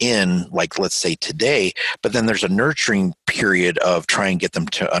come in, let's say today, but then there's a nurturing period of trying to get them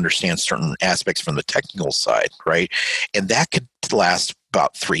to understand certain aspects from the technical side, right? And that could last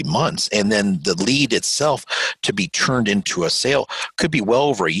about 3 months. And then the lead itself to be turned into a sale could be well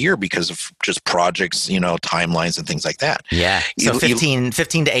over a year because of just projects, timelines and things like that. Yeah. So 15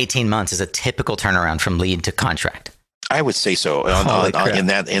 to 18 months is a typical turnaround from lead to contract. I would say so in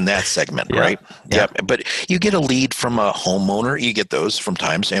that segment, yeah. Right? Yeah. But you get a lead from a homeowner. You get those from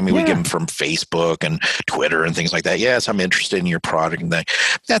times. I mean, we get them from Facebook and Twitter and things like that. Yes, I'm interested in your product, and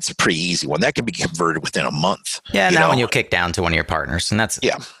that's a pretty easy one. That can be converted within a month. Yeah, and that one you'll kick down to one of your partners, and that's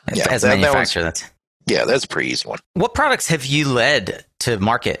as a manufacturer. That's a pretty easy one. What products have you led to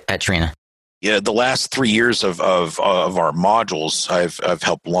market at Trina? Yeah, the last 3 years of our modules, I've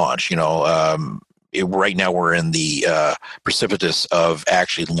helped launch. Right now we're in the precipitous of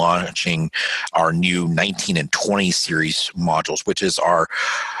actually launching our new 19 and 20 series modules, which is our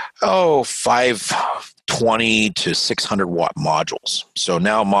 520 to 600 watt modules. So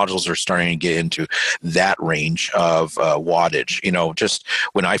now modules are starting to get into that range of wattage. Just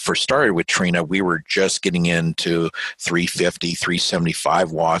when I first started with Trina, we were just getting into 350,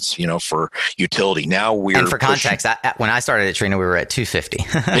 375 watts, for utility. Now we're and for context, when I started at Trina, we were at 250.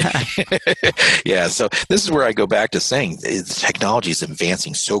 Yeah. So this is where I go back to saying technology is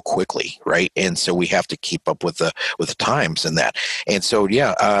advancing so quickly, right? And so we have to keep up with the times and that. And so,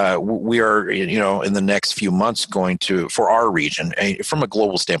 we are, in the next few months going to, for our region, from a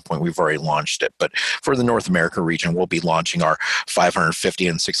global standpoint, we've already launched it, but for the North America region, we'll be launching our 550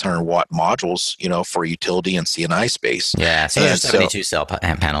 and 600 watt modules, for utility and CNI space. Yeah. So those are 72 cell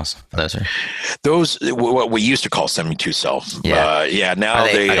panels. Those what we used to call 72 cell. Yeah. Now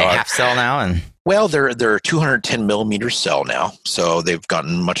are they half cell now Well, they're 210 millimeter cell now, so they've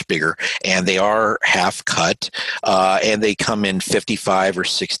gotten much bigger, and they are half cut, and they come in 55 or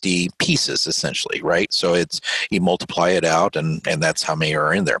 60 pieces essentially, right? So you multiply it out, and that's how many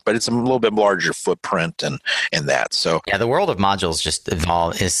are in there. But it's a little bit larger footprint and that. So yeah, the world of modules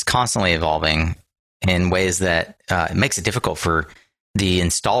is constantly evolving in ways that it makes it difficult for the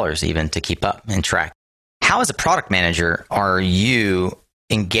installers even to keep up and track. How, as a product manager, are you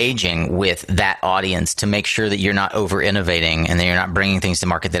engaging with that audience to make sure that you're not over innovating and that you're not bringing things to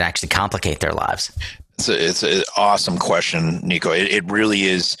market that actually complicate their lives? It's an awesome question, Nico. It really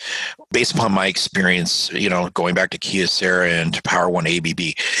is, based upon my experience, going back to Kyocera and to Power One ABB.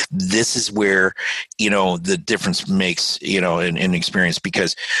 This is where, the difference makes, in experience,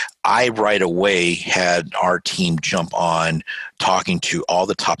 because I right away had our team jump on talking to all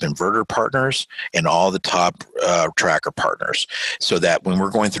the top inverter partners and all the top tracker partners, so that when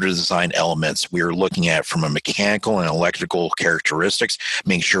we're going through the design elements, we are looking at from a mechanical and electrical characteristics,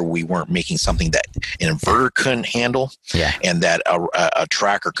 making sure we weren't making something that an inverter couldn't handle, and that a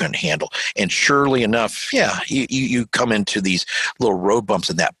tracker couldn't handle. And surely enough, you come into these little road bumps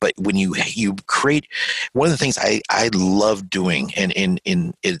in that. But when you create, one of the things I love doing, and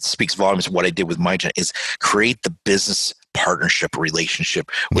it speaks volumes of what I did with MyGen, is create the business partnership relationship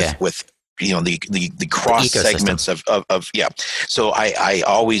with the cross segments of. So I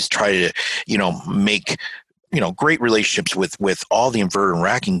always try to make great relationships with all the inverter and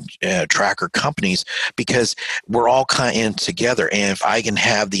racking tracker companies, because we're all kind of in together. And if I can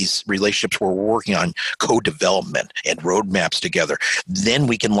have these relationships where we're working on co-development and roadmaps together, then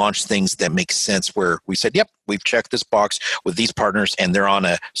we can launch things that make sense, where we said, yep, we've checked this box with these partners and they're on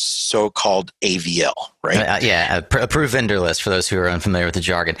a so-called AVL, right? Approved vendor list, for those who are unfamiliar with the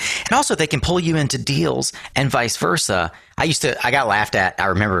jargon. And also they can pull you into deals and vice versa. I got laughed at, I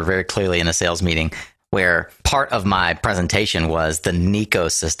remember very clearly, in a sales meeting, where part of my presentation was the NECO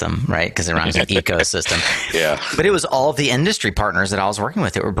system, right? Because it rhymes with ecosystem. Yeah. But it was all the industry partners that I was working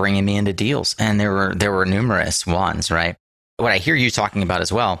with that were bringing me into deals. And there were numerous ones, right? What I hear you talking about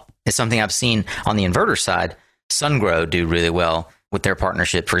as well is something I've seen on the inverter side. Sungrow do really well with their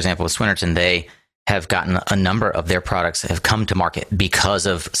partnership. For example, with Swinerton, they have gotten a number of their products have come to market because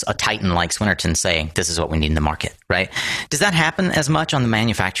of a titan like Swinerton saying, this is what we need in the market, right? Does that happen as much on the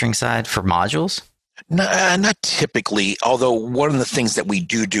manufacturing side for modules? Not typically, although one of the things that we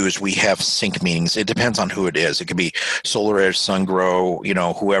do is we have sync meetings. It depends on who it is. It could be SolarEdge, Sungrow,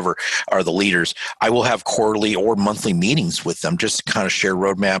 whoever are the leaders. I will have quarterly or monthly meetings with them, just to kind of share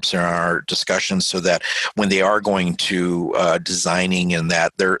roadmaps and our discussions, so that when they are going to designing and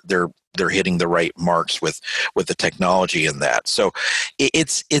that, they're hitting the right marks with the technology in that. So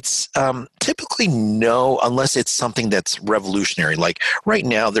it's typically no, unless it's something that's revolutionary. Like right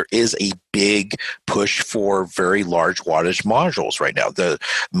now, there is a big push for very large wattage modules right now.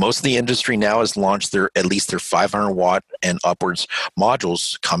 Most of the industry now has launched at least their 500 watt and upwards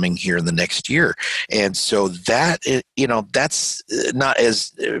modules coming here in the next year. And so that's not as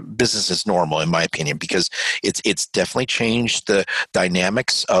business as normal, in my opinion, because it's definitely changed the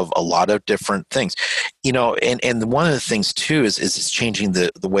dynamics of a lot of different things. And one of the things too is it's changing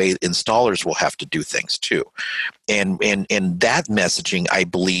the way installers will have to do things too. And that messaging, I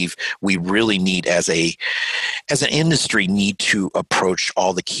believe we really need as an industry need to approach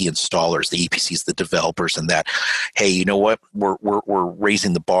all the key installers, the EPCs, the developers, and that, hey, you know what? We're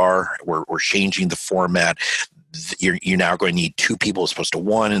raising the bar. We're changing the format. You're now going to need two people as opposed to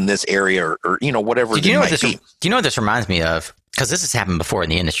one in this area, or whatever it might be. Do you know what this reminds me of? because this has happened before in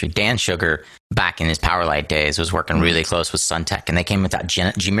the industry. Dan Sugar, back in his Powerlight days, was working really close with Suntech, and they came with that. Do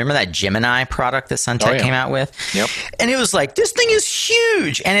you remember that Gemini product that Suntech came out with? Yep. And it was like, this thing is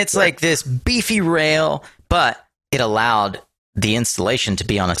huge, and it's like this beefy rail, but it allowed the installation to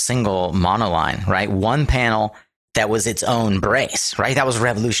be on a single monoline, right? One panel that was its own brace, right? That was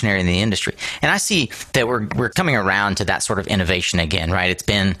revolutionary in the industry. And I see that we're coming around to that sort of innovation again, right? It's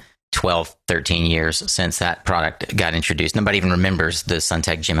been 12, 13 years since that product got introduced. Nobody even remembers the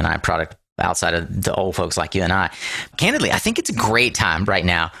Suntech Gemini product outside of the old folks like you and I. Candidly, I think it's a great time right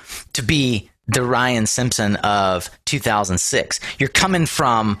now to be the Ryan Simpson of 2006. You're coming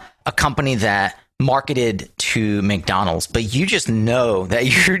from a company that marketed to McDonald's, but you just know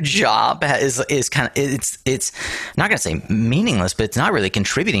that your job is kind of, it's not going to say meaningless, but it's not really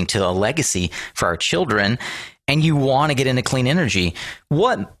contributing to a legacy for our children. And you want to get into clean energy.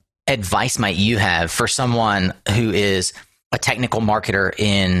 What advice might you have for someone who is a technical marketer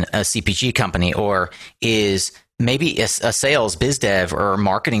in a CPG company, or is maybe a sales biz dev or a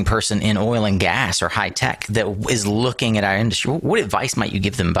marketing person in oil and gas or high tech that is looking at our industry? What advice might you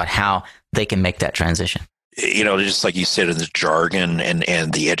give them about how they can make that transition? Just like you said, in the jargon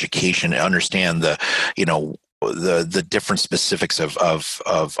and the education, understand the different specifics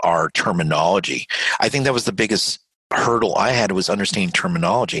of our terminology. I think that was the biggest hurdle I had, was understanding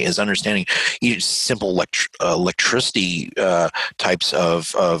terminology, is understanding simple electricity types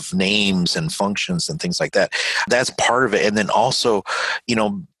of names and functions and things like that. That's part of it. And then also,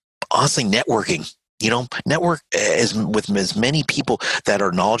 honestly, networking. Network with as many people that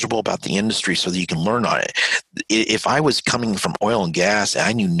are knowledgeable about the industry so that you can learn on it. If I was coming from oil and gas and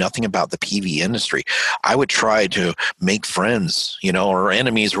I knew nothing about the PV industry, I would try to make friends, or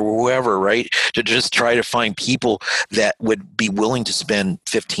enemies or whoever, right? To just try to find people that would be willing to spend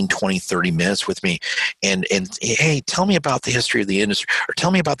 15, 20, 30 minutes with me and hey, tell me about the history of the industry, or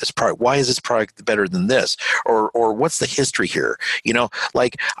tell me about this product. Why is this product better than this? Or what's the history here?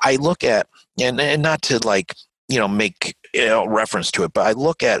 Like I look at, and not to make reference to it, but I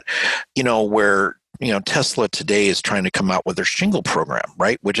look at where Tesla today is trying to come out with their shingle program,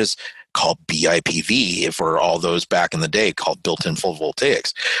 right, which is called BIPV, for all those back in the day, called built-in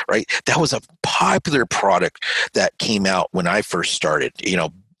photovoltaics, right? That was a popular product that came out when I first started.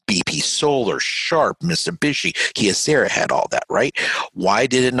 BP Solar, Sharp, Mitsubishi, Kyocera had all that, right? Why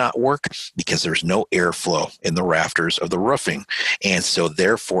did it not work? Because there's no airflow in the rafters of the roofing. And so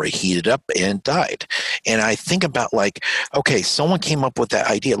therefore it heated up and died. And I think about okay, someone came up with that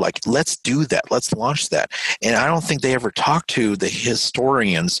idea, let's do that. Let's launch that. And I don't think they ever talked to the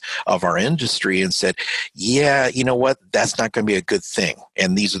historians of our industry and said, yeah, you know what? That's not going to be a good thing.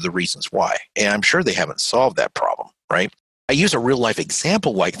 And these are the reasons why. And I'm sure they haven't solved that problem, right? I use a real life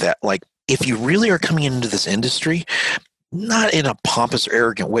example like that. Like, if you really are coming into this industry, not in a pompous or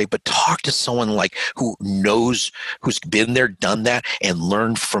arrogant way, but talk to someone who knows, who's been there, done that, and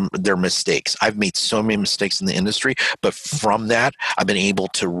learned from their mistakes. I've made so many mistakes in the industry, but from that, I've been able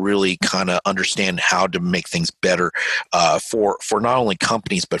to really kind of understand how to make things better for not only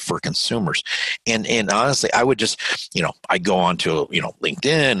companies, but for consumers. And honestly, I would just, I go on to,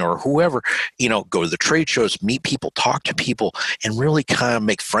 LinkedIn or whoever, go to the trade shows, meet people, talk to people, and really kind of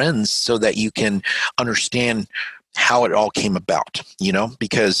make friends so that you can understand how it all came about,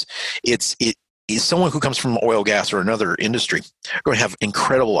 because it's someone who comes from oil, gas, or another industry are going to have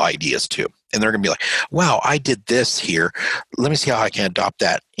incredible ideas too. And they're going to be like, wow, I did this here. Let me see how I can adopt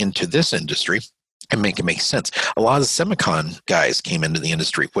that into this industry and make it make sense. A lot of the semicon guys came into the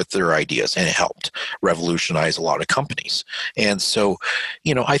industry with their ideas, and it helped revolutionize a lot of companies. And so,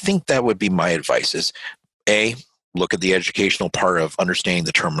 I think that would be my advice is, A, look at the educational part of understanding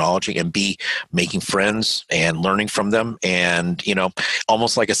the terminology, and B, making friends and learning from them, and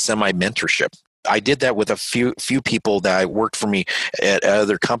almost like a semi-mentorship. I did that with a few people that worked for me at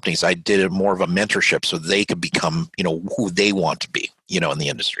other companies. I did it more of a mentorship so they could become who they want to be in the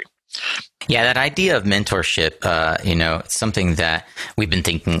industry. Yeah, that idea of mentorship, it's something that we've been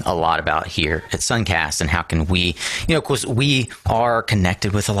thinking a lot about here at Suncast, and how can we, of course, we are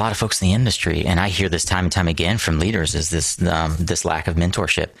connected with a lot of folks in the industry, and I hear this time and time again from leaders is this lack of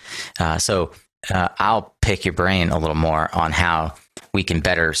mentorship. So I'll pick your brain a little more on how we can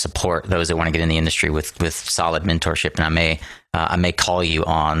better support those that want to get in the industry with solid mentorship, and I may call you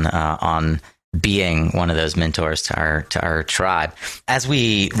on being one of those mentors to our tribe. As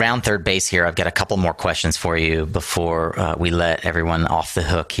we round third base here, I've got a couple more questions for you before we let everyone off the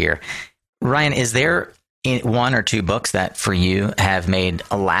hook here. Ryan, is there one or two books that for you have made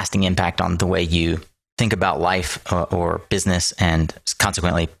a lasting impact on the way you think about life or business, and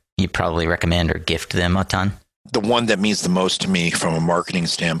consequently you probably recommend or gift them a ton? The one that means the most to me from a marketing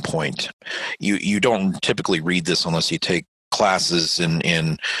standpoint, you don't typically read this unless you take classes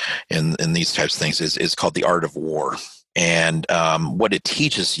in these types of things, is called The Art of War. And what it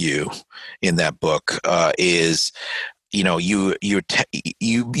teaches you in that book is, you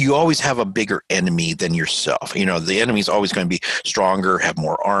always have a bigger enemy than yourself. The enemy is always going to be stronger, have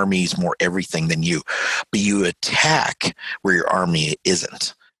more armies, more everything than you, but you attack where your army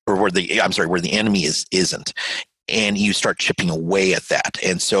isn't, or where the enemy isn't. And you start chipping away at that.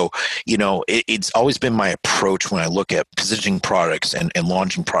 And so, it's always been my approach when I look at positioning products and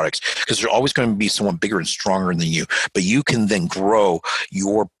launching products, because there's always going to be someone bigger and stronger than you. But you can then grow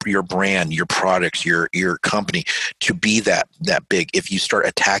your brand, your products, your company to be that big if you start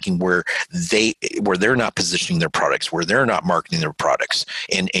attacking where they're not positioning their products, where they're not marketing their products,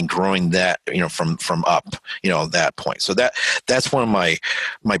 and growing that, from up, that point. So that's one of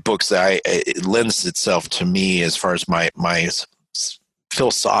my books that it lends itself to me as far as my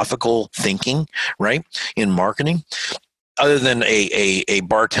philosophical thinking, right, in marketing. Other than a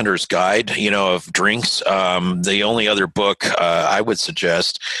bartender's guide, of drinks, the only other book I would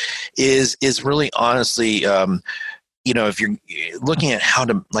suggest is really honestly, if you're looking at how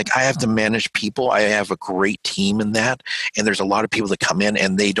to, I have to manage people, I have a great team in that, and there's a lot of people that come in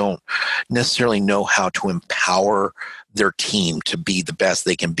and they don't necessarily know how to empower their team to be the best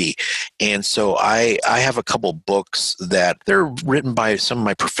they can be. And so I have a couple books that they're written by some of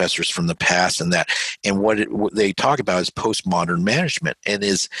my professors from the past, and what they talk about is postmodern management, and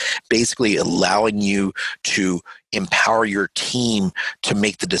is basically allowing you to empower your team to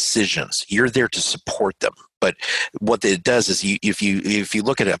make the decisions. You're there to support them. But what it does is, if you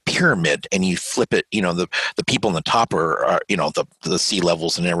look at a pyramid and you flip it, the people on the top are the C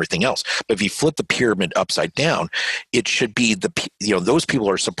levels and everything else. But if you flip the pyramid upside down, it should be those people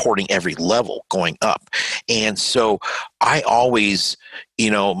are supporting every level going up. And so I always,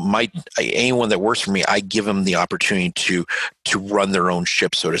 anyone that works for me, I give them the opportunity to run their own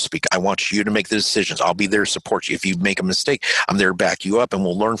ship, so to speak. I want you to make the decisions. I'll be there to support you. If you make a mistake, I'm there to back you up, and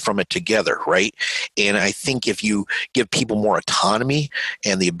we'll learn from it together, right? And I think if you give people more autonomy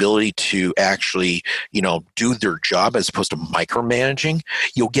and the ability to actually, do their job as opposed to micromanaging,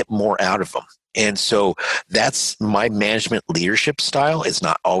 you'll get more out of them. And so that's my management leadership style. It's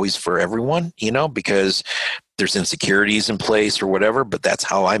not always for everyone, because there's insecurities in place or whatever, but that's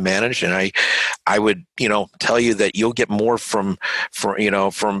how I manage. And I would, tell you that you'll get more from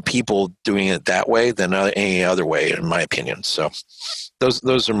people doing it that way than any other way, in my opinion. So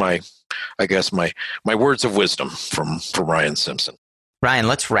those are my words of wisdom from Ryan Simpson. Ryan,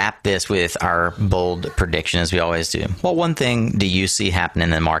 let's wrap this with our bold prediction, as we always do. What one thing do you see happen in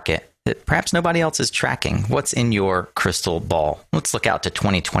the market that perhaps nobody else is tracking? What's in your crystal ball? Let's look out to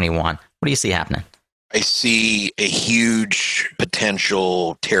 2021. What do you see happening? I see a huge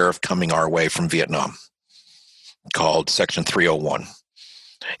potential tariff coming our way from Vietnam called Section 301.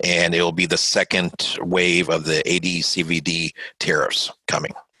 And it will be the second wave of the AD/CVD tariffs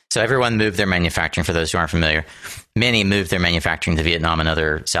coming. So everyone moved their manufacturing, for those who aren't familiar. Many moved their manufacturing to Vietnam and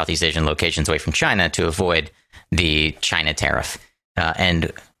other Southeast Asian locations away from China to avoid the China tariff.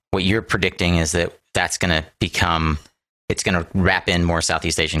 And what you're predicting is that that's going to it's going to wrap in more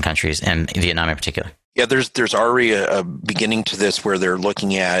Southeast Asian countries, and Vietnam in particular. Yeah, there's already a beginning to this where they're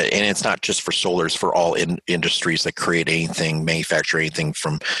looking at, and it's not just for solar, it's for all industries that create anything, manufacture anything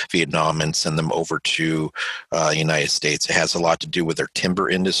from Vietnam and send them over to the United States. It has a lot to do with their timber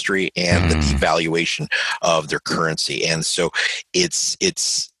industry and the devaluation of their currency. And so it's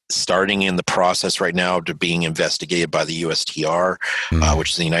starting in the process right now to being investigated by the USTR,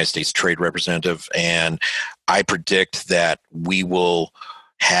 which is the United States Trade Representative. And I predict that we will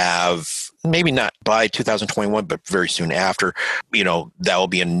have, maybe not by 2021, but very soon after, that will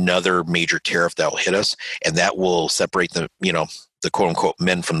be another major tariff that will hit us, and that will separate the quote unquote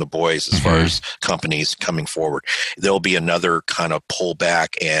men from the boys as far as companies coming forward. There'll be another kind of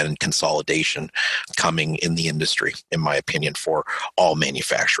pullback and consolidation coming in the industry, in my opinion, for all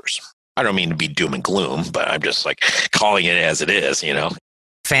manufacturers. I don't mean to be doom and gloom, but I'm just calling it as it is,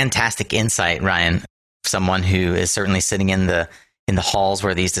 Fantastic insight, Ryan. Someone who is certainly sitting in the halls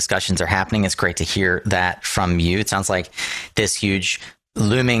where these discussions are happening. It's great to hear that from you. It sounds like this huge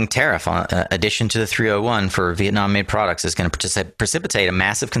looming tariff, addition to the 301 for Vietnam-made products, is going to precipitate a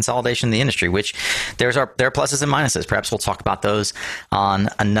massive consolidation in the industry, which there are pluses and minuses. Perhaps we'll talk about those on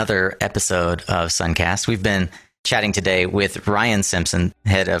another episode of Suncast. We've been chatting today with Ryan Simpson,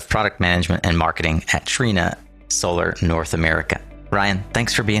 head of product management and marketing at Trina Solar North America. Ryan,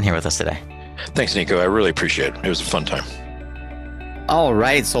 thanks for being here with us today. Thanks, Nico. I really appreciate it. It was a fun time. All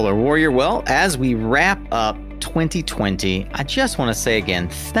right, Solar Warrior. Well, as we wrap up 2020, I just want to say again,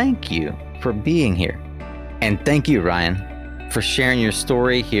 thank you for being here. And thank you, Ryan, for sharing your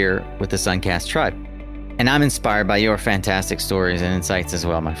story here with the Suncast Tribe. And I'm inspired by your fantastic stories and insights as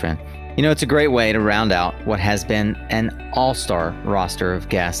well, my friend. You know, it's a great way to round out what has been an all-star roster of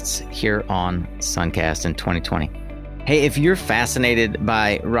guests here on Suncast in 2020. Hey, if you're fascinated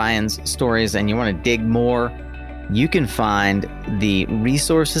by Ryan's stories and you want to dig more, you can find the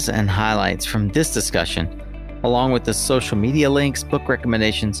resources and highlights from this discussion, along with the social media links, book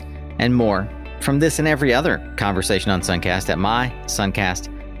recommendations, and more from this and every other conversation on Suncast at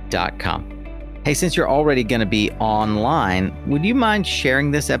mysuncast.com. Hey, since you're already going to be online, would you mind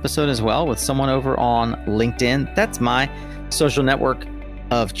sharing this episode as well with someone over on LinkedIn? That's my social network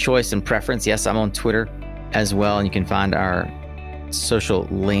of choice and preference. Yes, I'm on Twitter as well, and you can find our social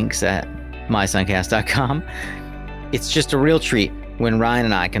links at mysuncast.com. It's just a real treat when Ryan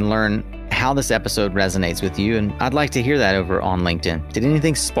and I can learn how this episode resonates with you, and I'd like to hear that over on LinkedIn. Did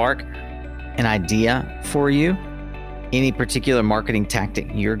anything spark an idea for you? Any particular marketing tactic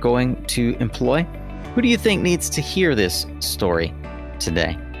you're going to employ? Who do you think needs to hear this story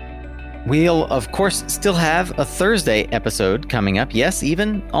today? We'll, of course, still have a Thursday episode coming up. Yes,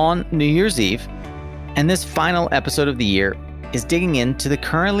 even on New Year's Eve. And this final episode of the year is digging into the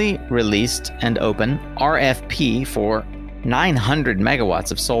currently released and open RFP for 900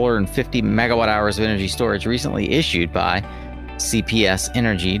 megawatts of solar and 50 megawatt hours of energy storage recently issued by CPS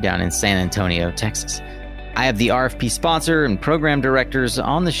Energy down in San Antonio, Texas. I have the RFP sponsor and program directors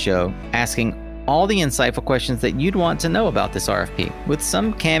on the show asking all the insightful questions that you'd want to know about this RFP, with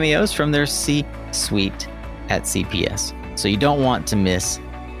some cameos from their C-suite at CPS. So you don't want to miss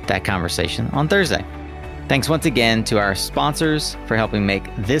that conversation on Thursday. Thanks once again to our sponsors for helping make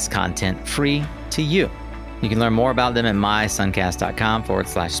this content free to you. You can learn more about them at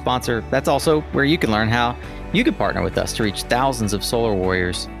mysuncast.com/sponsor. That's also where you can learn how you can partner with us to reach thousands of solar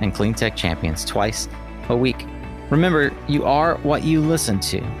warriors and clean tech champions twice a week. Remember, you are what you listen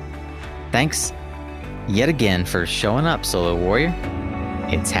to. Thanks yet again for showing up, Solar Warrior.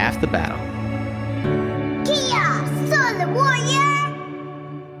 It's half the battle.